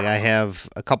cases. Like I have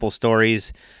a couple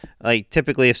stories. Like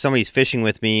typically, if somebody's fishing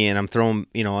with me and I'm throwing,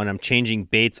 and I'm changing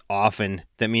baits often,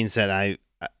 that means that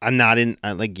I'm not in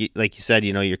like you said.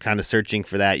 You're kind of searching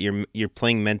for that. You're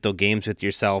playing mental games with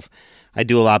yourself. I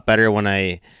do a lot better when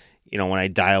I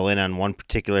dial in on one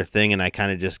particular thing and I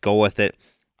kind of just go with it.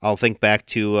 I'll think back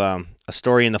to a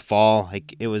story in the fall.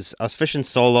 Like I was fishing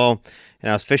solo, and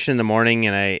I was fishing in the morning,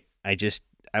 and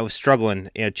I was struggling,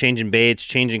 changing baits,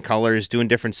 changing colors, doing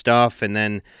different stuff, and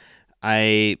then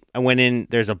I went in.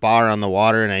 There's a bar on the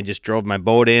water, and I just drove my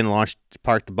boat in,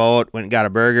 parked the boat, went and got a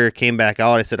burger, came back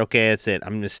out. I said, okay, that's it.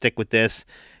 I'm going to stick with this,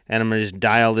 and I'm going to just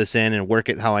dial this in and work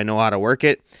it how I know how to work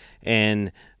it.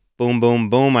 And boom, boom,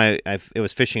 boom. It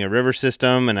was fishing a river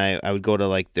system, and I would go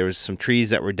to there was some trees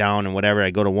that were down and whatever.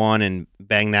 I go to one and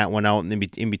bang that one out, and then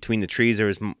in between the trees there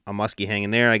was a muskie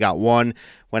hanging there. I got one,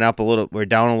 went up a little, we're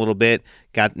down a little bit,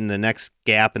 got in the next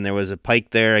gap, and there was a pike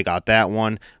there. I got that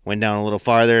one, went down a little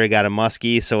farther, I got a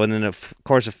muskie. So in the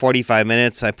course of 45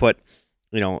 minutes, I put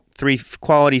 3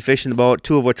 quality fish in the boat,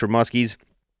 2 of which were muskies,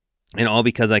 and all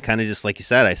because I kind of just, like you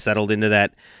said, I settled into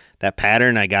that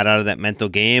pattern. I got out of that mental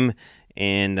game.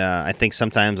 And I think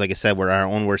sometimes, like I said, we're our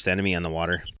own worst enemy on the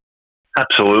water.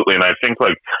 Absolutely. And I think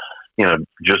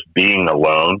just being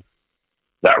alone,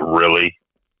 that really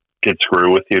could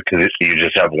screw with you because you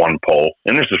just have one pole.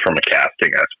 And this is from a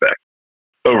casting aspect.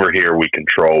 Over here, we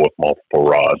control with multiple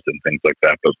rods and things like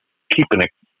that, but keeping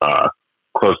it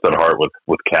close to the heart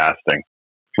with casting.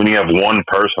 When you have one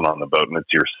person on the boat and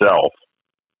it's yourself,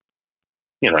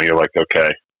 you're like,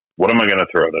 okay, what am I going to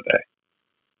throw today?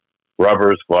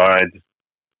 Rubbers, glides,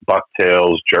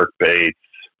 bucktails, jerkbaits,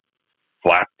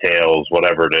 flaptails,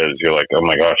 whatever it is. You're like, oh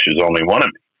my gosh, there's only one of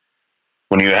me.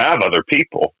 When you have other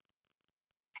people,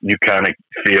 you kind of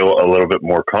feel a little bit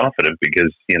more confident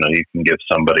because, you can give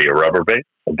somebody a rubber bait,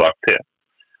 a bucktail,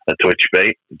 a twitch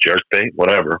bait, a jerkbait,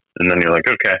 whatever. And then you're like,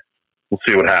 okay, we'll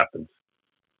see what happens.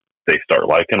 They start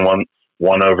liking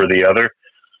one over the other.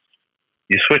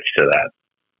 You switch to that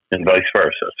and vice versa.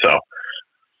 So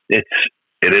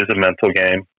it is a mental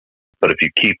game, but if you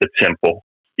keep it simple,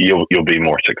 you'll be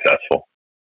more successful.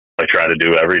 I try to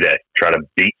do every day. Try to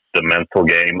beat the mental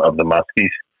game of the muskies.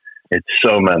 It's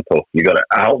so mental. You got to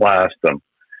outlast them,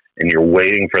 and you're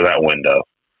waiting for that window.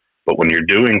 But when you're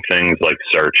doing things like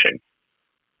searching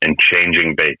and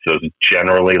changing baits, those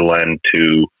generally lend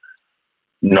to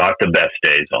not the best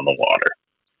days on the water.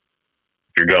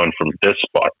 If you're going from this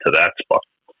spot to that spot,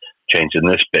 changing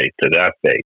this bait to that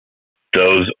bait,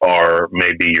 those are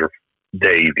maybe your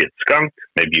day you get skunked,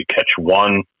 maybe you catch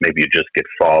one, maybe you just get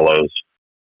follows.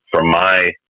 From my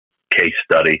case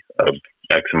study of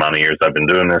X amount of years I've been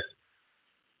doing this,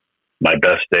 my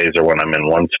best days are when I'm in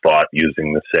one spot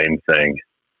using the same thing,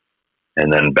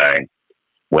 and then bang,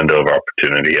 window of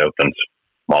opportunity opens,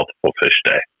 multiple fish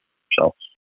day.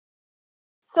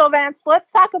 So Vance,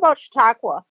 let's talk about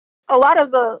Chautauqua. A lot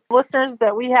of the listeners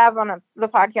that we have on the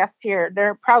podcast here,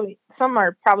 some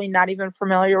are probably not even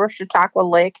familiar with Chautauqua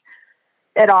Lake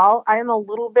at all. I am a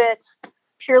little bit,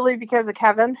 purely because of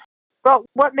Kevin. But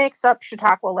what makes up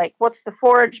Chautauqua Lake? What's the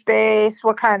forage base?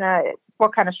 What kind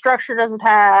of structure does it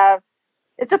have?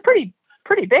 It's a pretty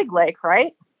big lake,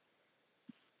 right?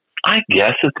 I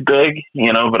guess it's big,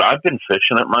 but I've been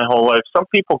fishing it my whole life. Some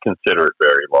people consider it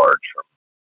very large.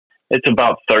 It's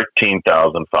about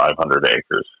 13,500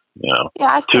 acres. Yeah,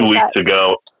 I 2 weeks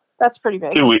ago. That's pretty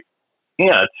big. 2 weeks.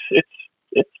 Yeah,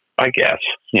 it's I guess,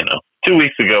 2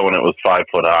 weeks ago when it was 5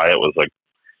 foot high, it was like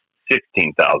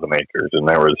 16,000 acres, and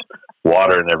there was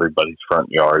water in everybody's front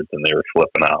yards, and they were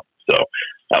flipping out. So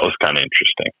that was kind of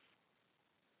interesting.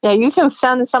 Yeah, you can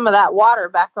send some of that water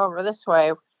back over this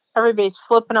way. Everybody's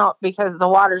flipping out because the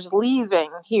water's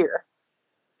leaving here.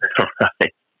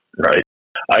 Right.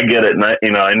 I get it. And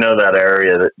I know that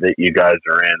area that you guys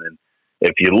are in, and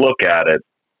if you look at it,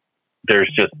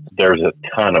 there's a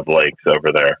ton of lakes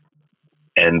over there,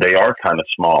 and they are kind of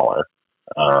smaller.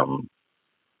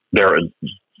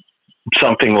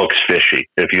 Something looks fishy.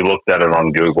 If you looked at it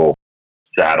on Google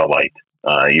satellite,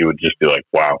 you would just be like,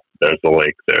 wow, there's a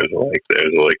lake, there's a lake,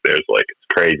 there's a lake, there's a lake. It's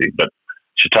crazy. But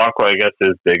Chautauqua, I guess,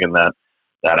 is big in that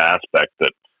aspect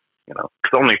that,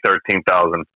 it's only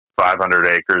 13,500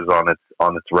 acres on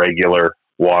its regular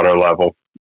water level.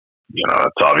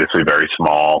 It's obviously very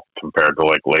small compared to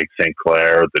like Lake St.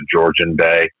 Clair, the Georgian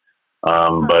Bay.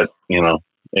 But,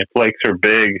 if lakes are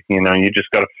big, you just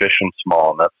got to fish them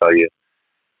small, and that's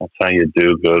how you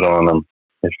do good on them.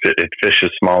 It fishes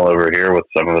small over here with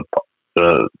some of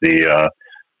the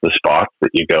spots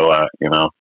that you go at. A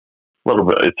little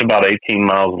bit. It's about 18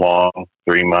 miles long,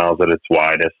 3 miles at its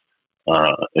widest.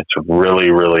 It's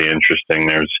really, really interesting.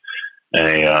 There's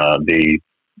the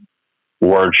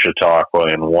word Chautauqua,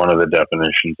 and one of the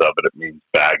definitions of it means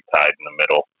bag tied in the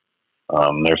middle.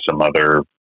 There's some other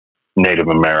Native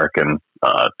American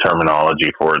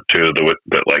terminology for it too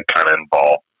that like kind of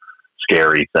involve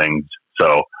scary things.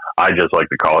 So I just like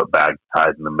to call it bag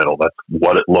tied in the middle. That's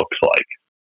what it looks like.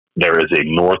 There is a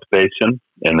north basin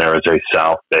and there is a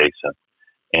south basin,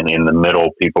 and in the middle,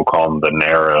 people call them the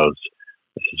Narrows.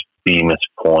 This is Bemis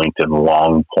Point and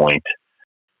Long Point.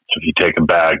 So if you take a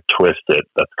bag, twist it,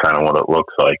 that's kind of what it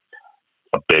looks like.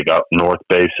 A big up north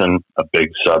basin, a big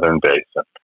southern basin.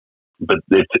 But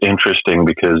it's interesting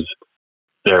because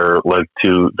they're like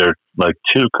two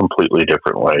completely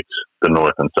different lakes, the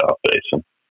north and south basin.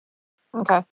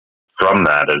 Okay. From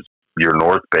that is your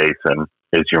north basin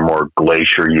is your more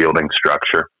glacier yielding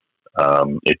structure.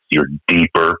 It's your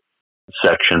deeper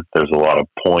section. There's a lot of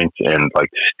points and like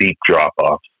steep drop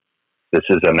offs. This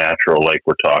is a natural lake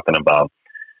we're talking about.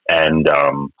 And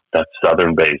that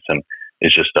southern basin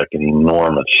is just like an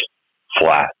enormous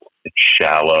flat. It's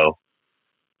shallow.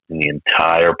 And the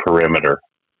entire perimeter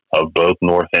of both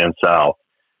north and south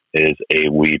is a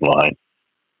weed line.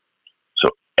 So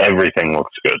everything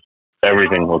looks good.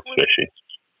 Everything looks fishy.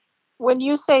 When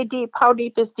you say deep, how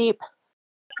deep is deep?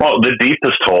 Well, the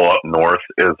deepest hole up north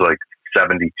is like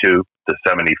 72 to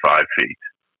 75 feet.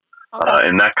 Okay.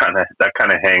 And that kind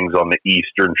of hangs on the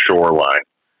eastern shoreline.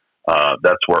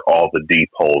 That's where all the deep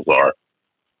holes are.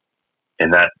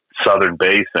 And that southern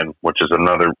basin, which is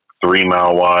another 3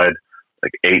 mile wide,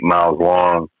 like 8 miles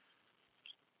long,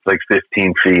 it's like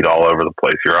 15 feet all over the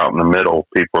place. You're out in the middle.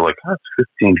 People are like, oh, it's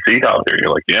 15 feet out there.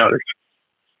 You're like, yeah,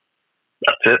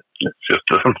 that's it. It's just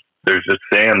there's just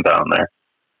sand down there.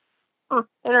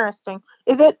 Interesting.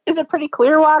 Is it pretty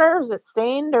clear water? Is it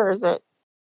stained, or is it?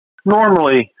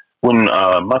 Normally, when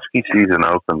muskie season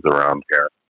opens around here,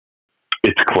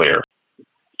 it's clear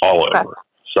all over,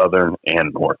 southern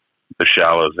and north, the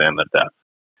shallows and the depth.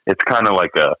 It's kind of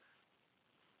like I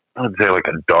would say like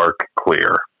a dark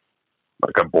clear,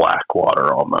 like a black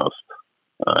water almost.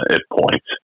 It points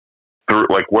through,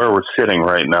 like where we're sitting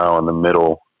right now in the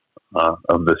middle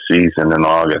of the season in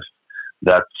August.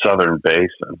 That southern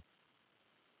basin,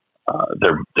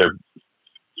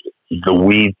 the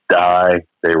weeds die,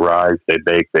 they rise, they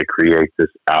bake, they create this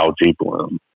algae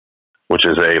bloom, which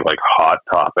is a like hot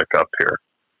topic up here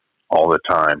all the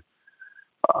time.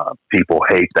 People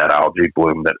hate that algae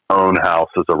bloom that own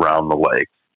houses around the lake.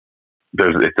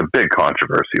 It's a big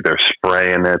controversy. They're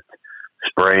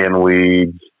spraying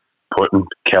weeds, putting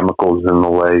chemicals in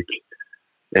the lake.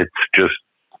 It's just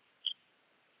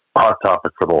a hot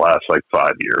topic for the last like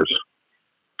 5 years.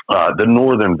 The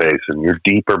northern basin, your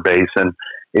deeper basin,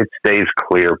 it stays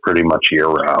clear pretty much year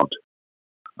round.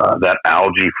 That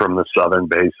algae from the southern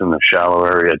basin, the shallow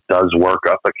area, does work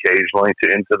up occasionally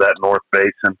into that north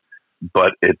basin,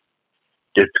 but it's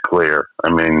clear.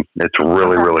 I mean, it's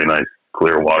really, really nice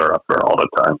clear water up there all the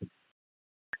time.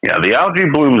 Yeah, the algae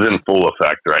bloom's in full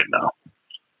effect right now.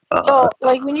 So,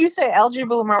 like, when you say algae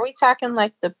bloom, are we talking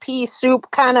like the pea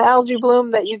soup kind of algae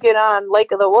bloom that you get on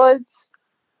Lake of the Woods,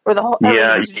 where the whole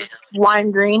everything's just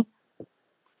lime green?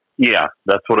 Yeah,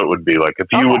 that's what it would be like. If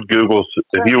you would Google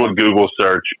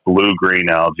search blue green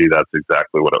algae, that's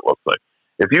exactly what it looks like.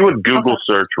 If you would Google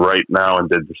search right now and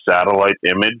did the satellite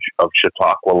image of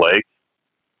Chautauqua Lake,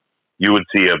 you would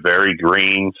see a very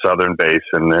green southern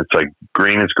basin. It's like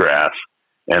green as grass,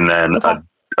 and then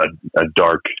a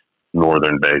dark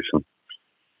northern basin.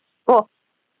 Cool.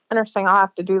 Interesting. I'll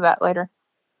have to do that later.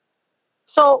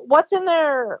 So what's in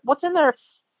there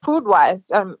food wise?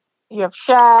 You have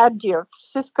shad, do you have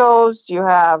Cisco's, do you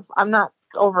have, I'm not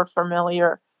over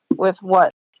familiar with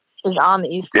what is on the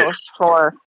East Coast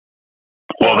for.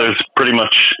 Well, there's pretty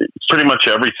much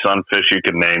every sunfish you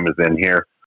can name is in here.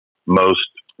 Most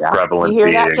prevalent You hear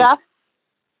being. that, Jeff?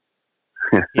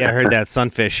 Yeah, I heard that.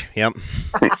 Sunfish. Yep.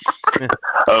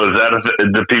 Oh, is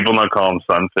that do people not call them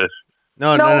sunfish?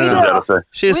 No. Is that a thing?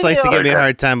 She just We likes to do. give me a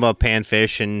hard time about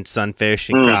panfish and sunfish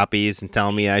and crappies and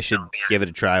tell me I should give it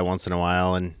a try once in a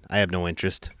while, and I have no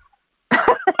interest.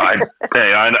 I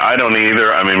don't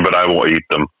either. I mean, but I will eat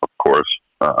them, of course.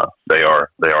 They are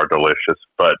delicious.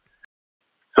 But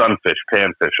sunfish,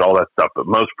 panfish, all that stuff. But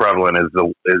most prevalent is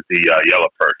the yellow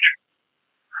perch.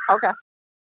 Okay.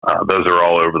 Those are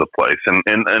all over the place. And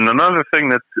another thing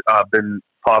that's been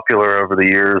popular over the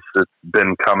years that's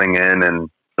been coming in, and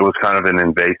it was kind of an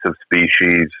invasive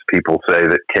species, people say,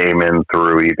 that came in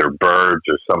through either birds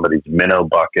or somebody's minnow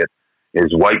bucket,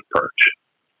 is white perch.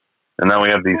 And now we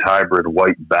have these hybrid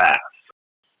white bass,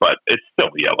 but it's still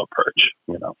yellow perch.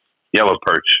 You know, yellow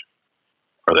perch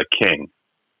are the king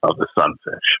of the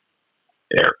sunfish,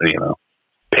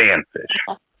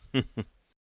 panfish.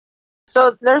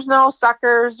 So there's no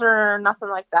suckers or nothing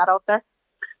like that out there?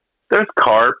 There's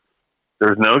carp.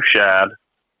 There's no shad.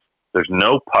 There's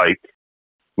no pike.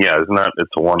 Yeah,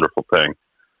 it's a wonderful thing.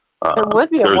 It would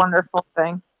be a wonderful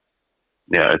thing.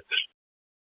 Yeah,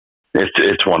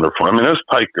 it's wonderful. I mean, those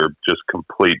pike are just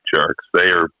complete jerks.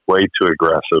 They are way too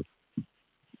aggressive.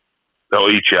 They'll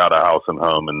eat you out of house and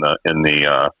home in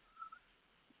the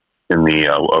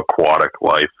aquatic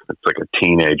life. It's like a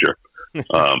teenager.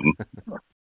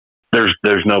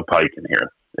 There's no pike in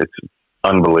here. It's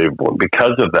unbelievable.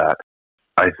 Because of that,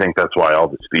 I think that's why all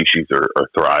the species are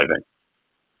thriving.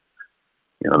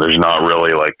 You know, there's not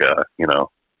really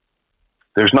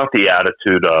there's not the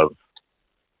attitude of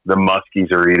the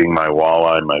muskies are eating my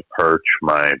walleye, my perch,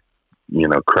 my,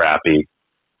 crappie,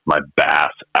 my bass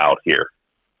out here.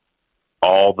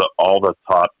 All the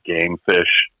top game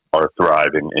fish are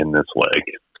thriving in this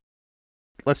lake.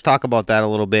 Let's talk about that a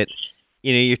little bit.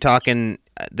 You know, you're talking,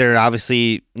 there are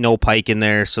obviously no pike in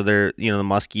there, so they're, the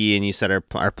muskie, and you said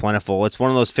are plentiful. It's one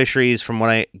of those fisheries, from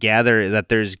what I gather, that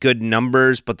there's good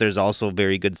numbers, but there's also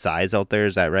very good size out there.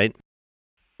 Is that right?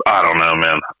 I don't know,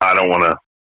 man. I don't want to.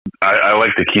 I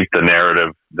like to keep the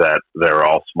narrative that they're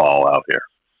all small out here.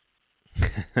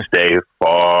 Stay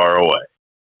far away.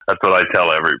 That's what I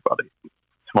tell everybody.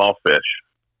 Small fish,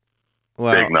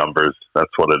 big numbers. That's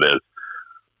what it is.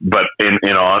 But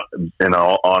in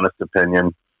all honest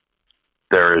opinion,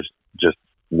 there is just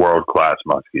world-class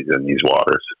muskies in these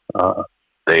waters.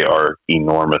 They are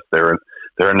enormous. They're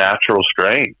a natural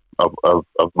strain of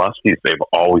muskies. They've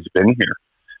always been here.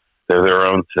 They're their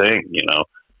own thing.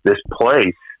 This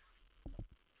place.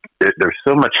 There's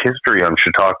so much history on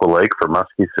Chautauqua Lake for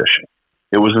muskie fishing.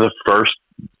 It was the first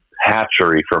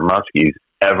hatchery for muskies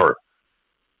ever.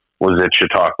 Was at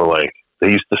Chautauqua Lake.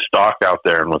 They used to stock out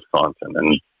there in Wisconsin,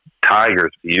 and tigers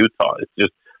to Utah. It's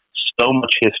just so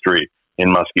much history in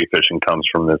muskie fishing comes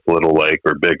from this little lake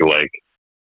or big lake.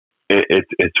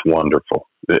 It's wonderful.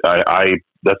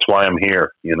 That's why I'm here.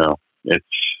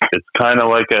 It's kind of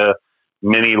like a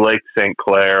mini Lake St.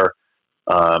 Clair,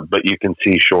 but you can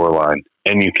see shoreline,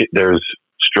 and there's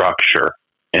structure,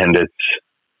 and it's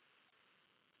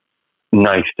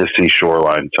nice to see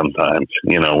shoreline sometimes.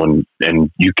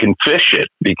 And you can fish it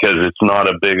because it's not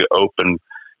a big open.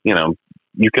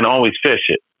 You can always fish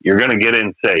it. You're going to get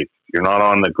in safe. You're not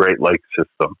on the Great Lakes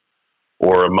system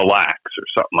or a Mille Lacs or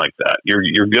something like that.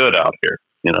 You're good out here.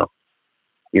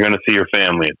 You're going to see your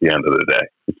family at the end of the day.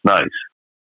 It's nice.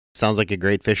 Sounds like a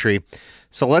great fishery.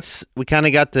 So we kind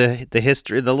of got the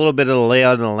history, the little bit of the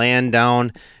layout of the land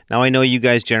down. Now I know you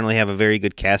guys generally have a very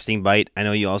good casting bite. I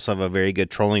know you also have a very good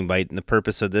trolling bite. And the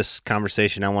purpose of this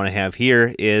conversation I want to have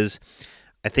here is,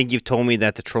 I think you've told me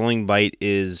that the trolling bite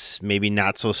is maybe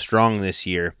not so strong this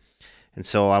year. And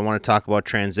so I want to talk about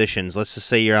transitions. Let's just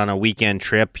say you're on a weekend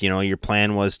trip. Your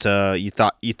plan was you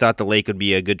thought the lake would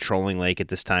be a good trolling lake at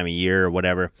this time of year or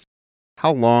whatever.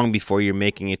 How long before you're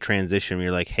making a transition where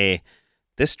you're like, hey,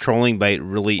 this trolling bite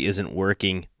really isn't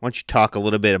working? Why don't you talk a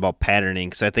little bit about patterning?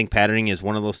 Because I think patterning is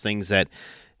one of those things that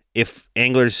if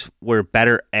anglers were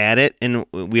better at it, and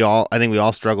I think we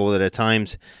all struggle with it at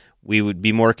times, we would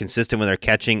be more consistent with our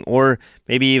catching, or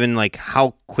maybe even like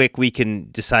how quick we can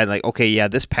decide like, okay, yeah,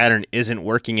 this pattern isn't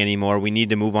working anymore. We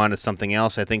need to move on to something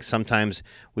else. I think sometimes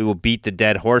we will beat the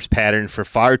dead horse pattern for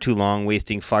far too long,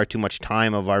 wasting far too much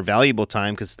time of our valuable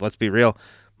time. Because let's be real,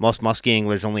 most muskie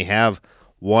anglers only have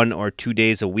 1 or 2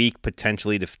 days a week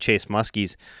potentially to chase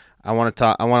muskies. I want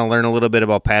to learn a little bit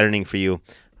about patterning for you.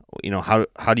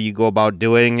 How do you go about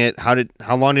doing it?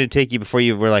 How long did it take you before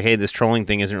you were like, hey, this trolling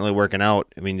thing isn't really working out?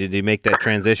 I mean, did you make that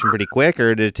transition pretty quick,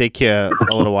 or did it take you a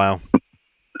little while?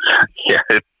 Yeah,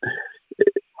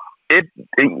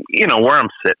 where I'm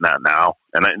sitting at now,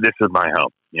 and this is my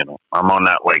home. I'm on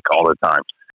that lake all the time.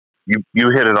 You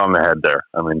hit it on the head there.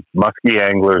 I mean, muskie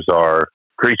anglers are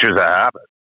creatures of habit.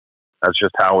 That's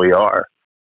just how we are.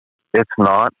 It's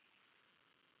not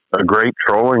a great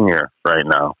trolling year right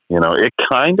now. It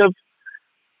kind of,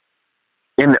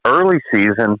 in the early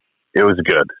season, it was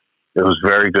good. It was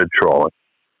very good trolling.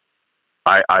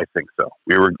 I think so.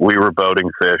 We were boating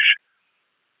fish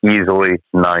easily,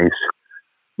 nice,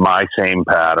 my same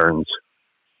patterns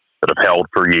that have held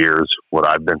for years, what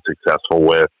I've been successful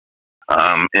with,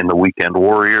 and the Weekend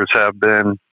Warriors have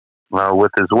been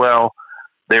with as well.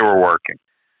 They were working.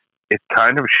 It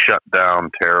kind of shut down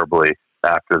terribly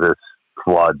after this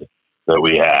flood that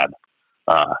we had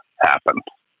happened.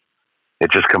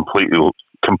 It just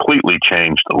completely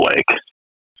changed the lake.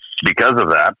 Because of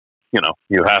that,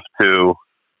 you have to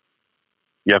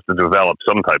develop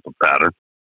some type of pattern.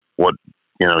 What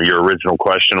your original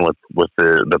question with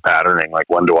the patterning, like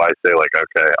when do I say like,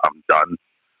 okay, I'm done,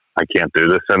 I can't do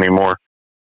this anymore,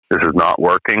 this is not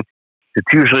working?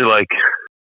 It's usually like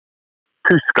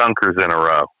 2 skunkers in a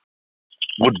row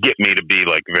would get me to be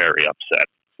like very upset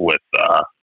with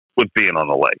being on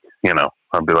the lake.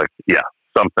 I'd be like, yeah,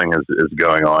 something is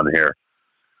going on here.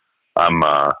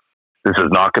 This is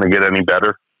not going to get any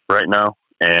better right now,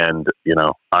 and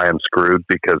I am screwed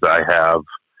because I have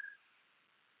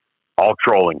all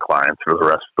trolling clients for the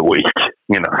rest of the week.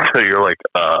 So you're like,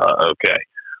 okay,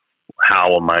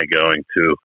 how am I going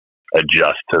to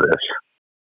adjust to this?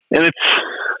 And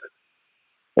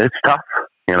it's tough.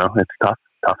 It's tough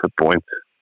at points.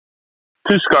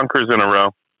 2 skunkers in a row,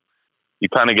 you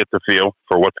kind of get the feel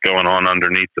for what's going on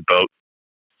underneath the boat.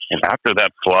 And after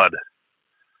that flood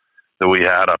that we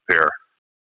had up here,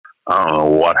 I don't know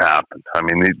what happened. I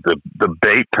mean, the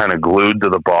bait kind of glued to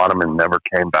the bottom and never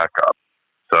came back up.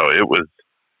 So it was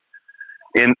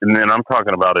and then I'm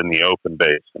talking about in the open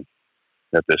basin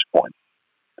at this point.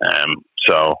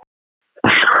 So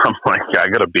I'm like, I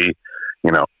got to be,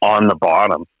 on the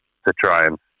bottom to try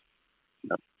and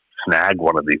snag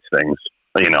one of these things.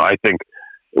 I think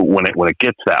when it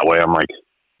gets that way, I'm like,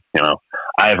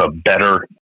 I have a better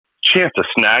chance of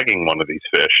snagging one of these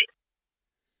fish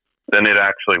than it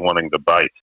actually wanting to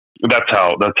bite. That's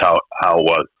how it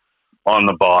was on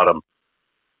the bottom.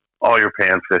 All your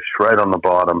panfish right on the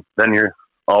bottom. Then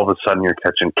all of a sudden you're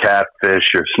catching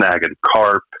catfish. You're snagging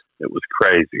carp. It was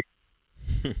crazy,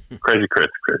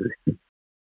 crazy.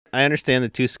 I understand the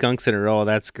 2 skunks in a row.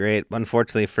 That's great.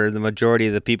 Unfortunately, for the majority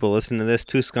of the people listening to this,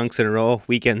 2 skunks in a row.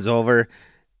 Weekend's over.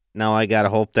 Now I gotta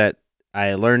hope that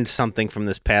I learned something from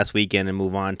this past weekend and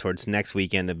move on towards next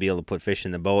weekend to be able to put fish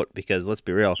in the boat. Because let's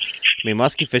be real, I mean,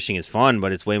 muskie fishing is fun,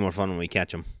 but it's way more fun when we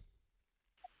catch them.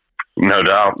 No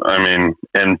doubt. I mean,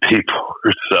 and people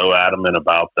are so adamant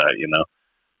about that.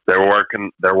 They're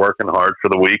working hard for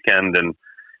the weekend, and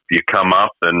if you come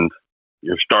up and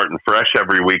you're starting fresh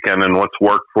every weekend, and what's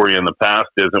worked for you in the past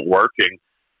isn't working,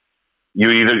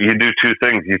 you do 2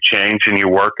 things: you change and you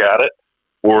work at it,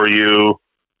 or you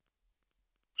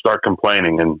start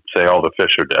complaining and say all the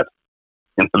fish are dead.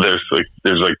 There's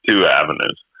 2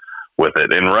 avenues with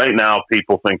it, and right now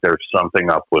people think there's something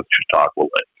up with Chautauqua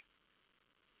Lake.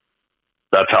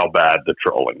 That's how bad the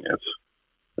trolling is.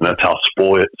 And that's how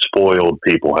spoiled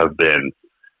people have been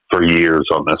for years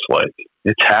on this lake.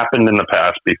 It's happened in the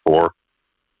past before.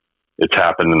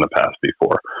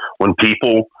 When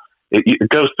people, it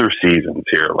goes through seasons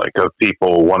here, like of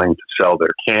people wanting to sell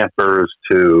their campers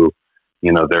to,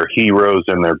 their heroes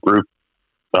in their group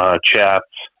chats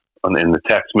in the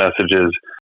text messages.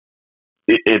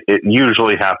 It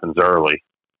usually happens early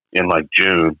in like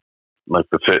June. Like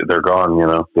they're gone,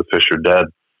 the fish are dead.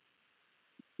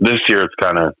 This year it's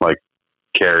kind of like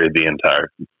carried the entire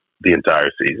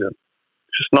season.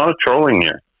 It's just not a trolling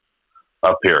year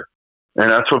up here. And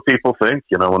that's what people think,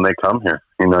 when they come here.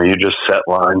 You just set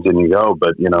lines and you go,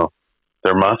 but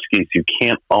they're muskies. You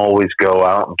can't always go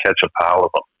out and catch a pile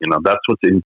of them. That's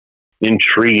what's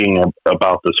intriguing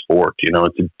about the sport.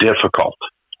 It's difficult.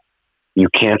 You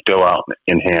can't go out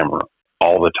and hammer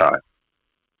all the time.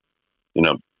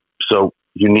 So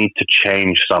you need to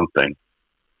change something.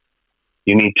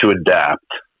 You need to adapt.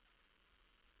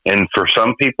 And for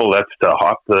some people, that's to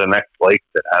hop to the next lake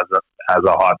that has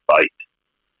a hot bite.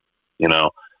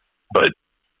 But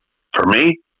for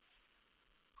me,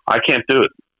 I can't do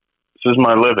it. This is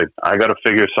my living. I got to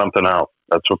figure something out.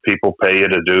 That's what people pay you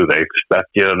to do. They expect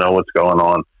you to know what's going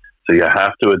on. So you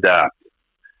have to adapt.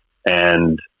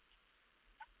 And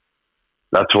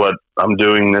that's what I'm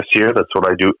doing this year. That's what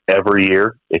I do every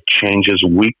year. It changes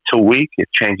week to week. It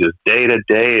changes day to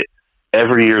day.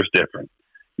 Every year is different.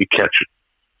 You catch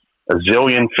a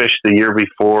zillion fish the year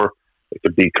before, it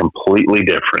could be completely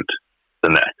different the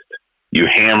next. You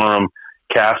hammer them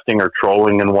casting or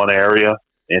trolling in one area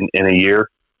in a year,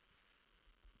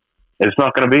 it's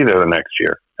not going to be there the next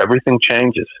year. Everything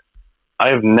changes.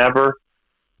 I've never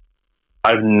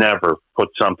put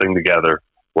something together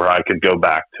where I could go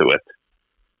back to it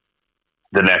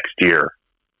the next year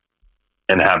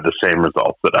and have the same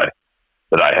results that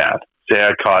I had. Say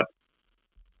I caught,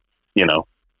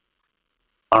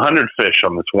 100 fish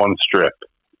on this one strip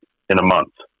in a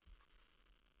month.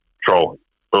 Trolling.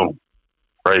 Boom.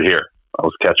 Right here. I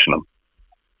was catching them.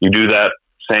 You do that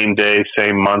same day,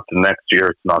 same month, and next year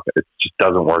it just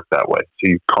doesn't work that way. So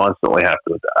you constantly have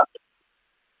to adapt.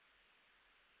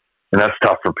 And that's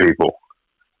tough for people.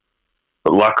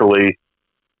 But luckily,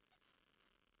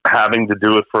 having to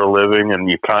do it for a living, and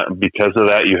because of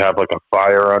that, you have like a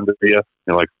fire under you.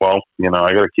 You're like, well,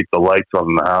 I got to keep the lights on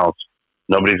in the house.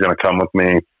 Nobody's going to come with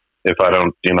me if I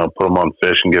don't, put them on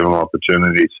fish and give them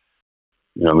opportunities.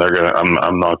 I'm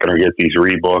not going to get these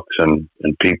rebooks and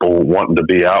people wanting to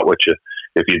be out with you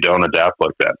if you don't adapt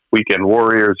like that. Weekend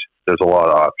warriors, there's a lot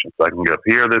of options. I can go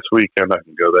here this weekend. I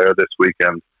can go there this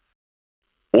weekend.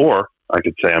 Or I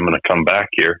could say I'm going to come back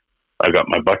here. I got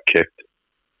my butt kicked.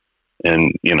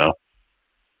 And,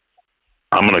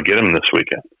 I'm going to get him this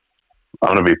weekend.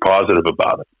 I'm going to be positive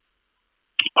about it.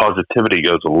 Positivity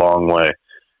goes a long way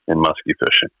in muskie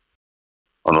fishing.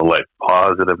 On the lake,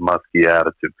 positive muskie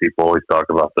attitude. People always talk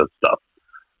about that stuff.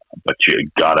 But you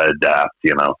got to adapt,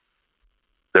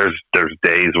 There's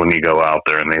days when you go out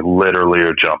there and they literally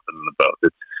are jumping in the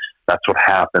boat. That's what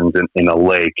happens in a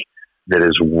lake that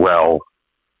is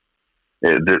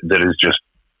that is just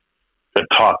a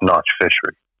top-notch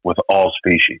fishery with all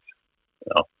species.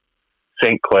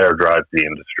 St. Clair drives the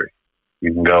industry.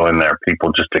 You can go in there.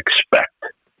 People just expect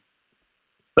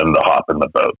them to hop in the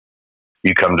boat.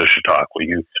 You come to Chautauqua,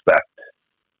 you expect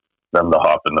them to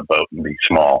hop in the boat and be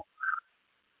small.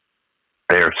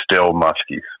 They are still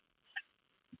muskies.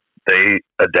 They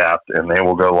adapt and they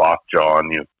will go lockjaw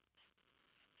on you.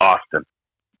 Often.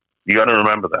 You got to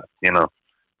remember that.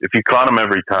 If you caught them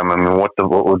every time, what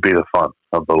would be the fun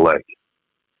of the lake,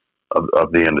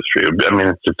 of the industry?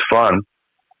 It's fun,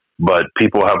 but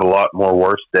people have a lot more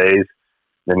worse days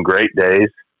than great days,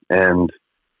 and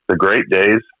the great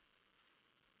days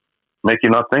make you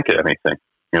not think of anything.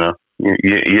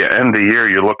 You end the year,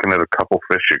 you're looking at a couple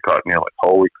fish you caught, and you're like,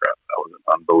 holy crap, that was an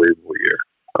unbelievable year.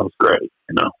 That was great,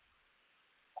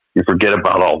 You forget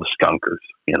about all the skunkers,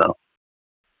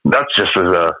 That's just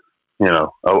as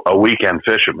a weekend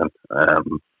fisherman.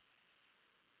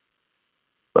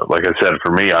 But like I said,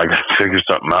 for me, I got to figure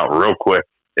something out real quick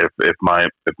if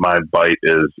my bite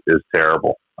is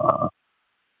terrible.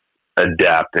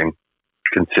 Adapting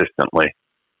consistently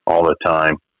all the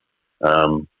time.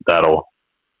 That'll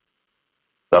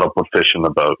put fish in the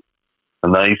boat. The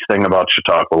nice thing about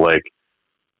Chautauqua Lake,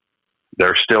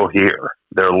 they're still here.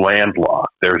 They're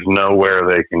landlocked. There's nowhere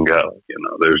they can go.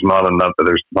 There's not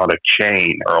a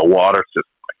chain or a water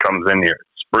system that comes in here.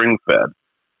 Spring fed,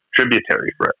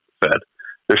 tributary fed.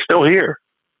 They're still here.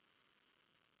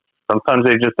 Sometimes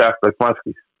they just act like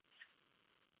muskies.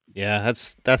 Yeah,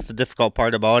 that's the difficult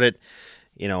part about it.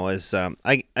 Is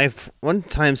I've one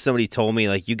time somebody told me,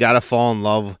 like, you got to fall in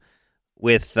love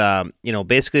with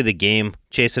basically the game,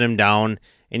 chasing him down,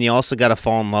 and you also got to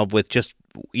fall in love with just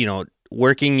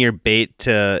working your bait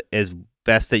to as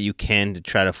best that you can to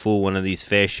try to fool one of these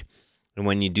fish. And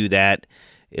when you do that,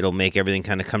 it'll make everything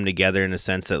kind of come together in a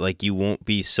sense that, like, you won't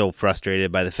be so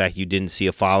frustrated by the fact you didn't see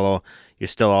a follow. You're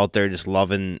still out there just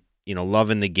loving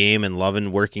the game and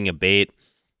loving working a bait.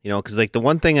 Because like the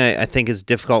one thing I think is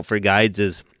difficult for guides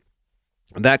is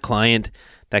that client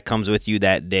that comes with you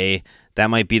that day,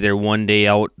 that might be their one day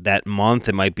out that month.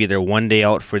 It might be their one day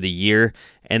out for the year.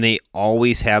 And they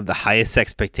always have the highest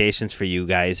expectations for you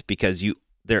guys because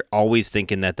they're always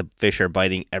thinking that the fish are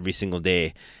biting every single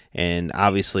day. And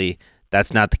obviously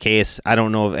that's not the case. I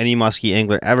don't know of any muskie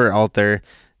angler ever out there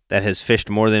that has fished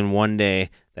more than one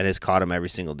day that has caught them every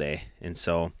single day. And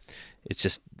so it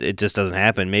just doesn't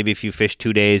happen. Maybe if you fished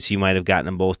 2 days, you might have gotten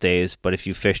them both days. But if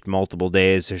you fished multiple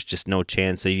days, there's just no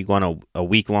chance that you go on a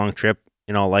week-long trip.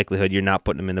 In all likelihood, you're not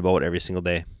putting them in the boat every single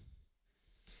day.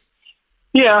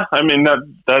 Yeah,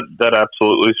 that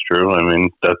absolutely is true.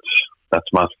 That's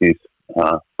muskies.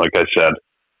 Like I said,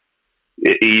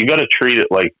 you got to treat it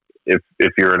like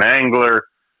if you're an angler,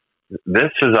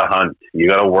 this is a hunt. You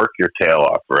got to work your tail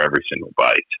off for every single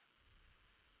bite.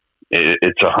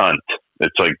 It's a hunt.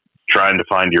 It's like trying to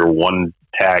find your one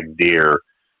tag deer,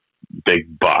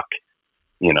 big buck,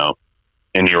 you know,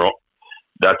 and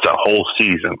that's a whole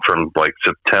season from like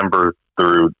September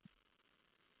through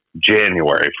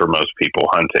January for most people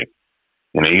hunting.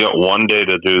 You know, you got one day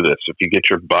to do this. If you get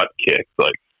your butt kicked,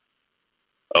 like,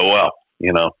 oh well,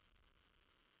 you know,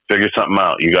 figure something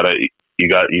out. You gotta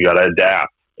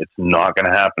adapt. It's not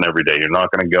going to happen every day. You're not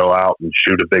going to go out and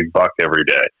shoot a big buck every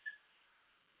day.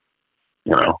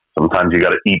 You know, sometimes you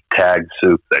got to eat tag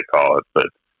soup, they call it, but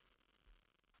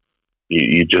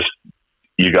you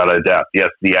got to adapt. Yes,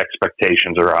 the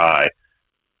expectations are high,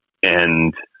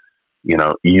 and you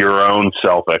know, your own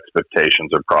self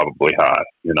expectations are probably high.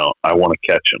 You know, I want to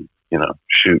catch them. You know,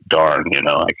 shoot, darn. You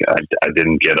know, I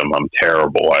didn't get them. I'm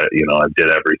terrible. I did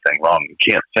everything wrong. You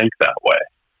can't think that way.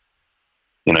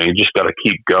 You know, you just got to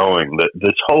keep going.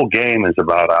 This whole game is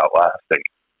about outlasting.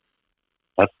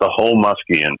 That's the whole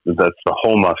muskie game.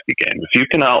 If you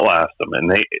can outlast them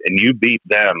and you beat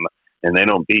them and they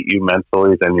don't beat you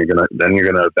mentally, then you're gonna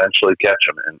eventually catch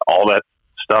them, and all that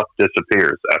stuff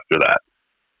disappears after that.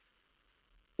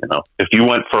 You know, if you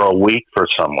went for a week for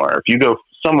somewhere, if you go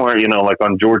somewhere, you know, like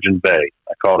on Georgian Bay,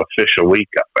 I call it a fish a week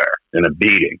up there in a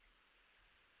beating.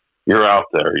 You're out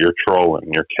there, you're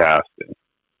trolling, you're casting.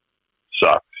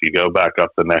 Sucks. You go back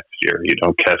up the next year, you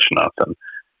don't catch nothing.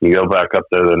 You go back up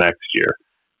there the next year,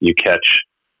 you catch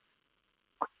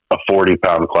a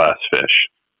 40-pound class fish.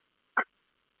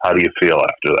 How do you feel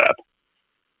after that?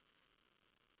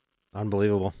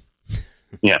 Unbelievable.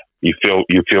 Yeah, you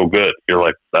feel good. You're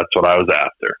like, that's what I was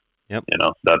after. Yep. You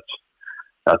know,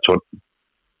 that's what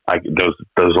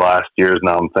those last years.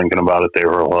 Now I'm thinking about it. They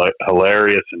were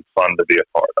hilarious and fun to be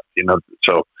a part of. You know,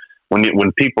 so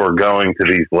when people are going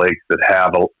to these lakes that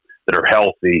are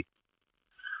healthy,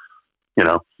 you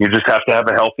know, you just have to have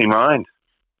a healthy mind.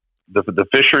 The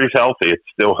fishery's healthy. It's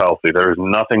still healthy. There is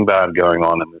nothing bad going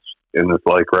on in this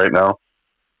lake right now.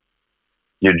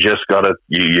 You just gotta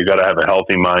have a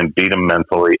healthy mind, beat them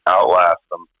mentally, outlast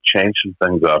them, change some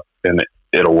things up, and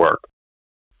it'll work.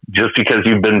 Just because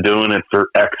you've been doing it for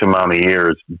X amount of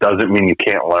years doesn't mean you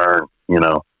can't learn. You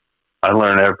know, I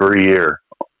learn every year.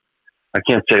 I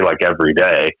can't say like every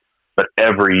day, but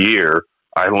every year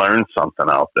I learn something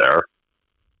out there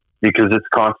because it's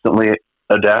constantly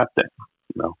adapting.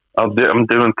 You know, I'm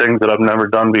doing things that I've never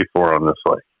done before on this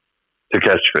lake to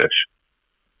catch fish.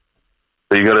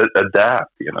 So you got to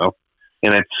adapt, you know,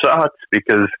 and it sucks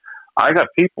because I got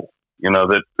people, you know,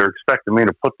 that they're expecting me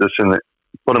to put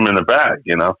them in the bag,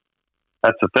 you know.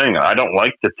 That's the thing. I don't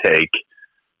like to take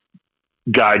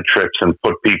guide trips and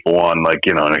put people on like,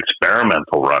 you know, an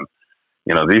experimental run.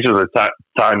 You know, these are the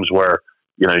times where,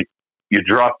 you know, you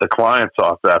drop the clients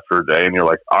off after a day and you're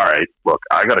like, all right, look,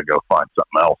 I got to go find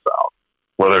something else out.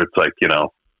 Whether it's like, you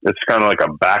know, it's kind of like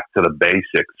a back to the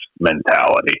basics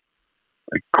mentality.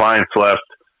 Like clients left,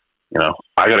 you know,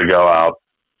 I got to go out,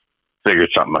 figure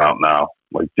something out now,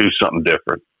 like do something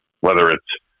different. Whether it's,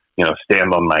 you know,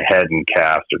 stand on my head and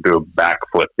cast or do a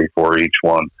backflip before each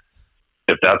one.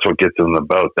 If that's what gets in the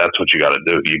boat, that's what you got to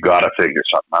do. You got to figure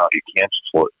something out. You can't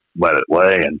just let it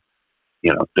lay. And,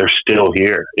 you know, they're still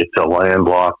here. It's a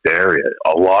landlocked area.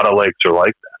 A lot of lakes are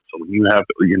like that. So when you have,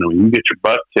 you know, when you get your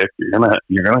butt kicked, you're gonna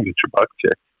get your butt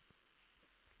kicked.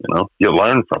 You know, you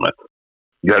learn from it.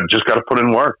 You just got to put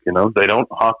in work. You know, they don't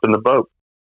hop in the boat.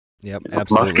 Yep, you know,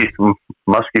 absolutely.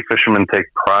 Muskie fishermen take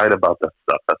pride about that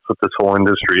stuff. That's what this whole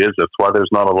industry is. That's why there's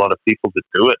not a lot of people that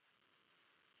do it,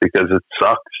 because it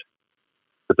sucks,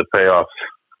 but the payoff's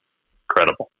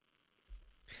incredible.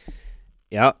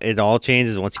 Yeah, it all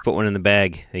changes once you put one in the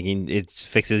bag. It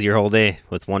fixes your whole day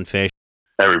with one fish.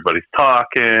 Everybody's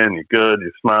talking. You're good.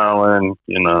 You're smiling.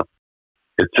 You know,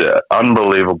 it's an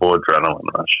unbelievable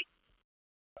adrenaline rush.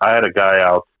 I had a guy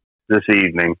out this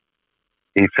evening.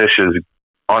 He fishes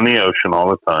on the ocean all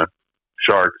the time.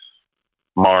 Sharks,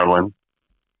 marlin,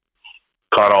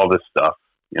 caught all this stuff,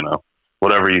 you know,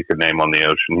 whatever you could name on the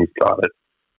ocean, he's caught it.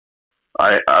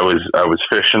 I was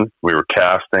fishing. We were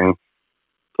casting,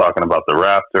 talking about the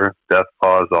raptor, death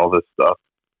pause, all this stuff.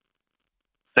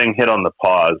 Thing hit on the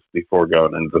pause before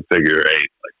going into the figure eight,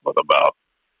 like with about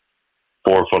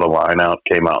 4 foot of line out,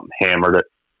 came out and hammered it.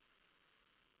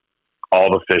 All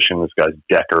the fishing, this guy's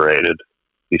decorated.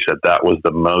 He said that was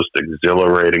the most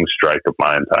exhilarating strike of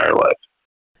my entire life.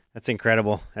 That's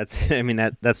incredible. That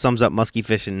sums up muskie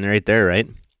fishing right there, right?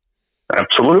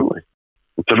 Absolutely.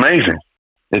 It's amazing.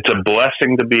 It's a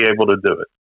blessing to be able to do it.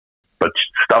 But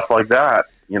stuff like that,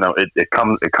 it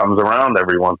comes around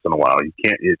every once in a while.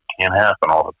 It can't happen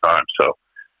all the time. So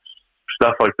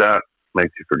stuff like that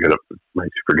makes you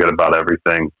forget about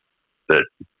everything. That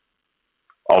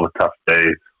all the tough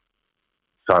days,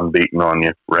 sun beating on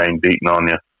you, rain beating on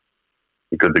you,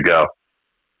 you're good to go.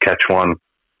 Catch one,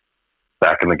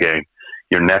 back in the game.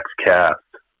 Your next cast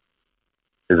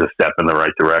is a step in the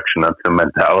right direction. That's the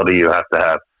mentality you have to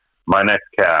have. My next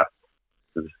cast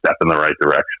is a step in the right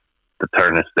direction to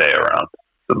turn this day around.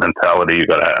 The mentality you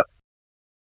got to have.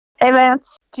 Hey,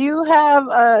 Vance, do you have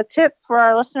a tip for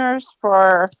our listeners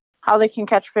for how they can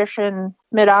catch fish in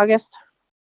mid-August?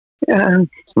 Yeah,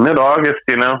 mid-August,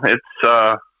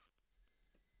 it's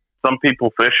some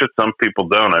people fish it, some people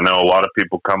don't. I know a lot of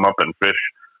people come up and fish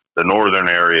the northern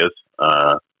areas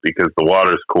because the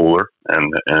water's cooler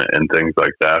and things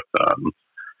like that.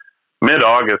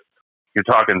 Mid-August, you're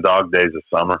talking dog days of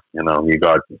summer. You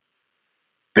got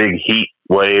big heat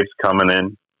waves coming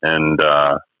in and,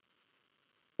 a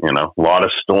lot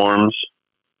of storms.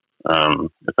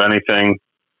 If anything,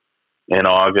 in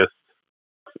August,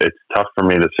 it's tough for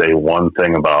me to say one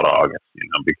thing about August,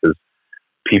 because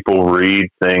people read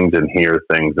things and hear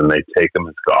things and they take them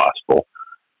as gospel.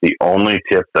 The only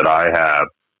tip that I have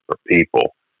for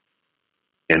people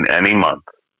in any month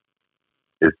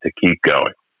is to keep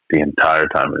going the entire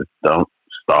time. Don't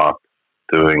stop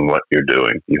doing what you're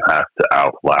doing. You have to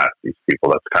outlast these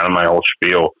people. That's kind of my whole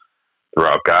spiel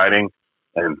throughout guiding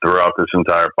and throughout this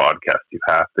entire podcast. You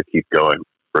have to keep going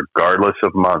regardless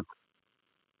of month.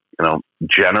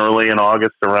 Generally in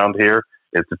August around here,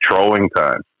 it's a trolling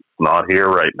time. It's not here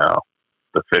right now.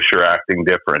 The fish are acting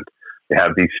different. They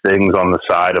have these things on the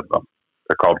side of them.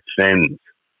 They're called fins.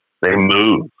 They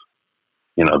move.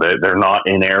 They're not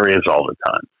in areas all the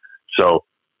time. So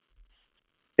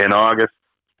in August,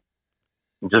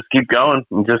 just keep going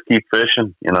and just keep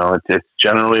fishing. It's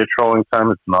generally a trolling time.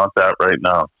 It's not that right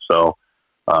now. So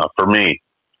for me,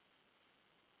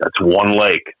 that's one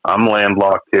lake. I'm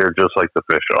landlocked here just like the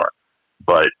fish are.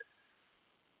 But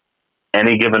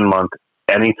any given month,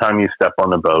 anytime you step on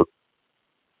the boat,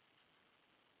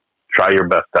 try your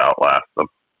best to outlast them.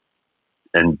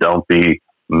 And don't be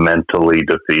mentally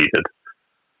defeated.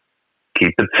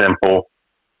 Keep it simple.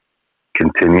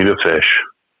 Continue to fish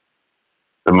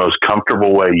the most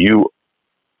comfortable way you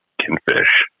can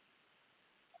fish.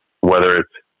 Whether it's,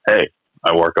 hey,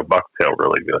 I work a bucktail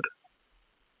really good.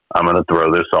 I'm going to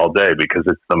throw this all day because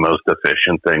it's the most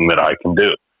efficient thing that I can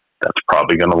do. That's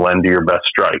probably going to lend to your best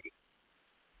strike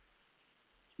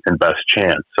and best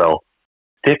chance. So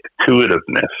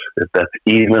stick-to-itiveness, if that's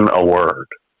even a word.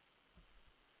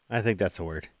 I think that's a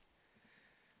word.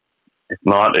 If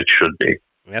not, it should be.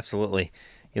 Absolutely.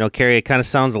 Kerry, it kind of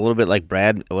sounds a little bit like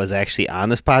Brad was actually on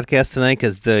this podcast tonight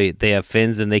because they have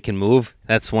fins and they can move.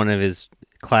 That's one of his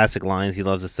classic lines. He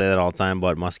loves to say that all the time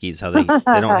about muskies, how they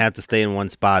don't have to stay in one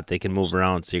spot. They can move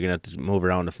around, so you're going to have to move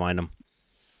around to find them.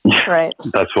 Right.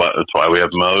 That's why we have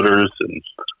motors and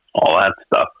all that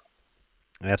stuff.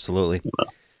 Absolutely.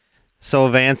 So,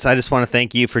 Vance, I just want to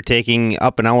thank you for taking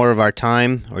up an hour of our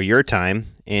time, or your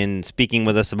time, in speaking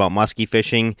with us about muskie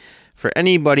fishing. For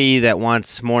anybody that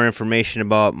wants more information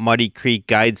about Muddy Creek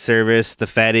Guide Service, the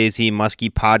Fat AZ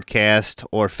Muskie Podcast,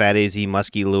 or Fat AZ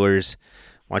Muskie Lures,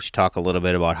 why don't you talk a little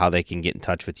bit about how they can get in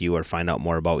touch with you or find out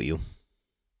more about you?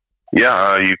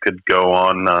 Yeah, you could go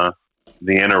on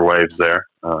the interwaves there.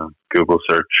 Google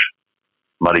search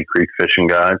Muddy Creek Fishing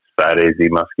Guides, Fat AZ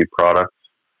Muskie Products.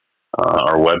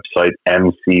 Our website,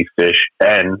 mcfishn,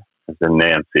 as in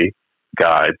Nancy,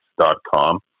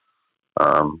 guides.com.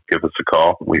 Give us a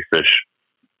call. We fish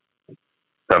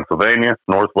Pennsylvania,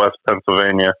 Northwest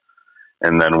Pennsylvania,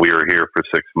 and then we were here for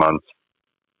 6 months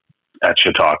at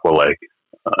Chautauqua Lake.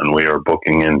 And we are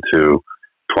booking into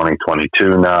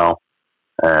 2022 now.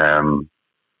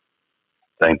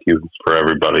 Thank you for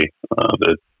everybody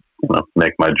that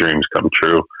make my dreams come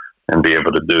true and be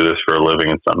able to do this for a living.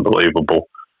 It's unbelievable.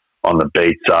 On the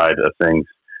bait side of things,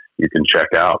 you can check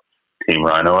out Team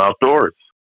Rhino Outdoors,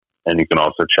 and you can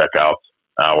also check out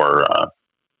our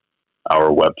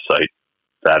website,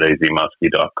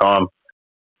 fatazmuskie.com.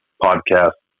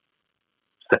 Podcast,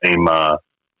 same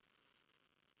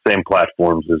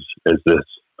platforms as this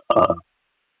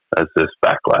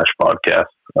Backlash podcast.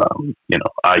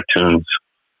 iTunes,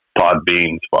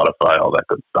 Podbean, Spotify, all that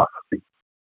good stuff.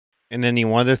 And then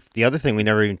the other thing we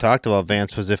never even talked about,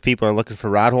 Vance, was if people are looking for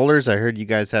rod holders. I heard you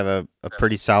guys have a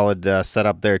pretty solid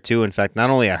setup there too. In fact, not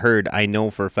only I know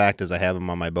for a fact as I have them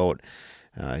on my boat.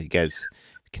 You guys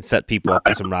can set people up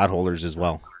with some rod holders as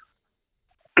well.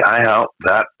 Guy out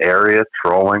that area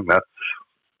trolling, that's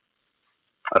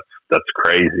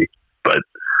crazy. But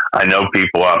I know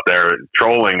people out there,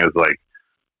 trolling is like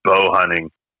bow hunting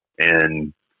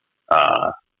and,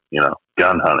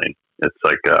 gun hunting. It's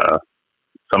like,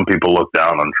 some people look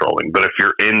down on trolling, but if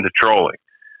you're into trolling,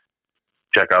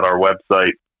 check out our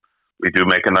website. We do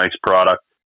make a nice product,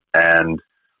 and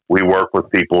we work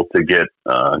with people to get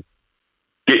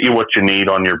you what you need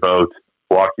on your boat,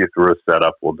 walk you through a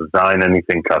setup. We'll design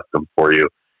anything custom for you.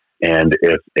 And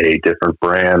if a different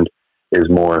brand is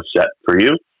more set for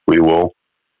you, we will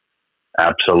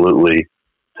absolutely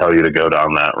tell you to go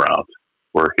down that route.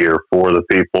 We're here for the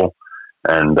people,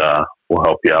 and we'll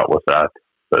help you out with that.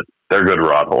 But they're good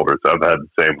rod holders. I've had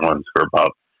the same ones for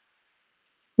about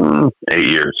 8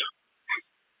 years.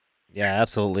 Yeah,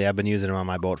 absolutely. I've been using them on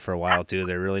my boat for a while too.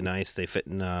 They're really nice. They fit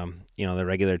in, the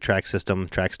regular track system.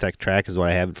 Trax Track is what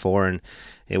I have it for, and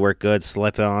they work good.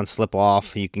 Slip on, slip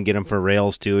off. You can get them for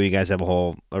rails too. You guys have a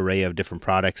whole array of different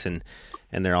products, and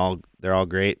they're all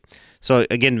great. So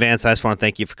again, Vance, I just want to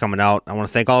thank you for coming out. I want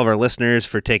to thank all of our listeners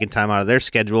for taking time out of their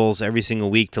schedules every single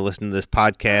week to listen to this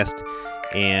podcast.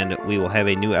 And we will have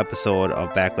a new episode of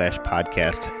Backlash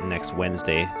Podcast next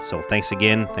Wednesday. So thanks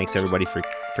again. Thanks everybody for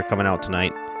coming out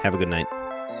tonight. Have a good night.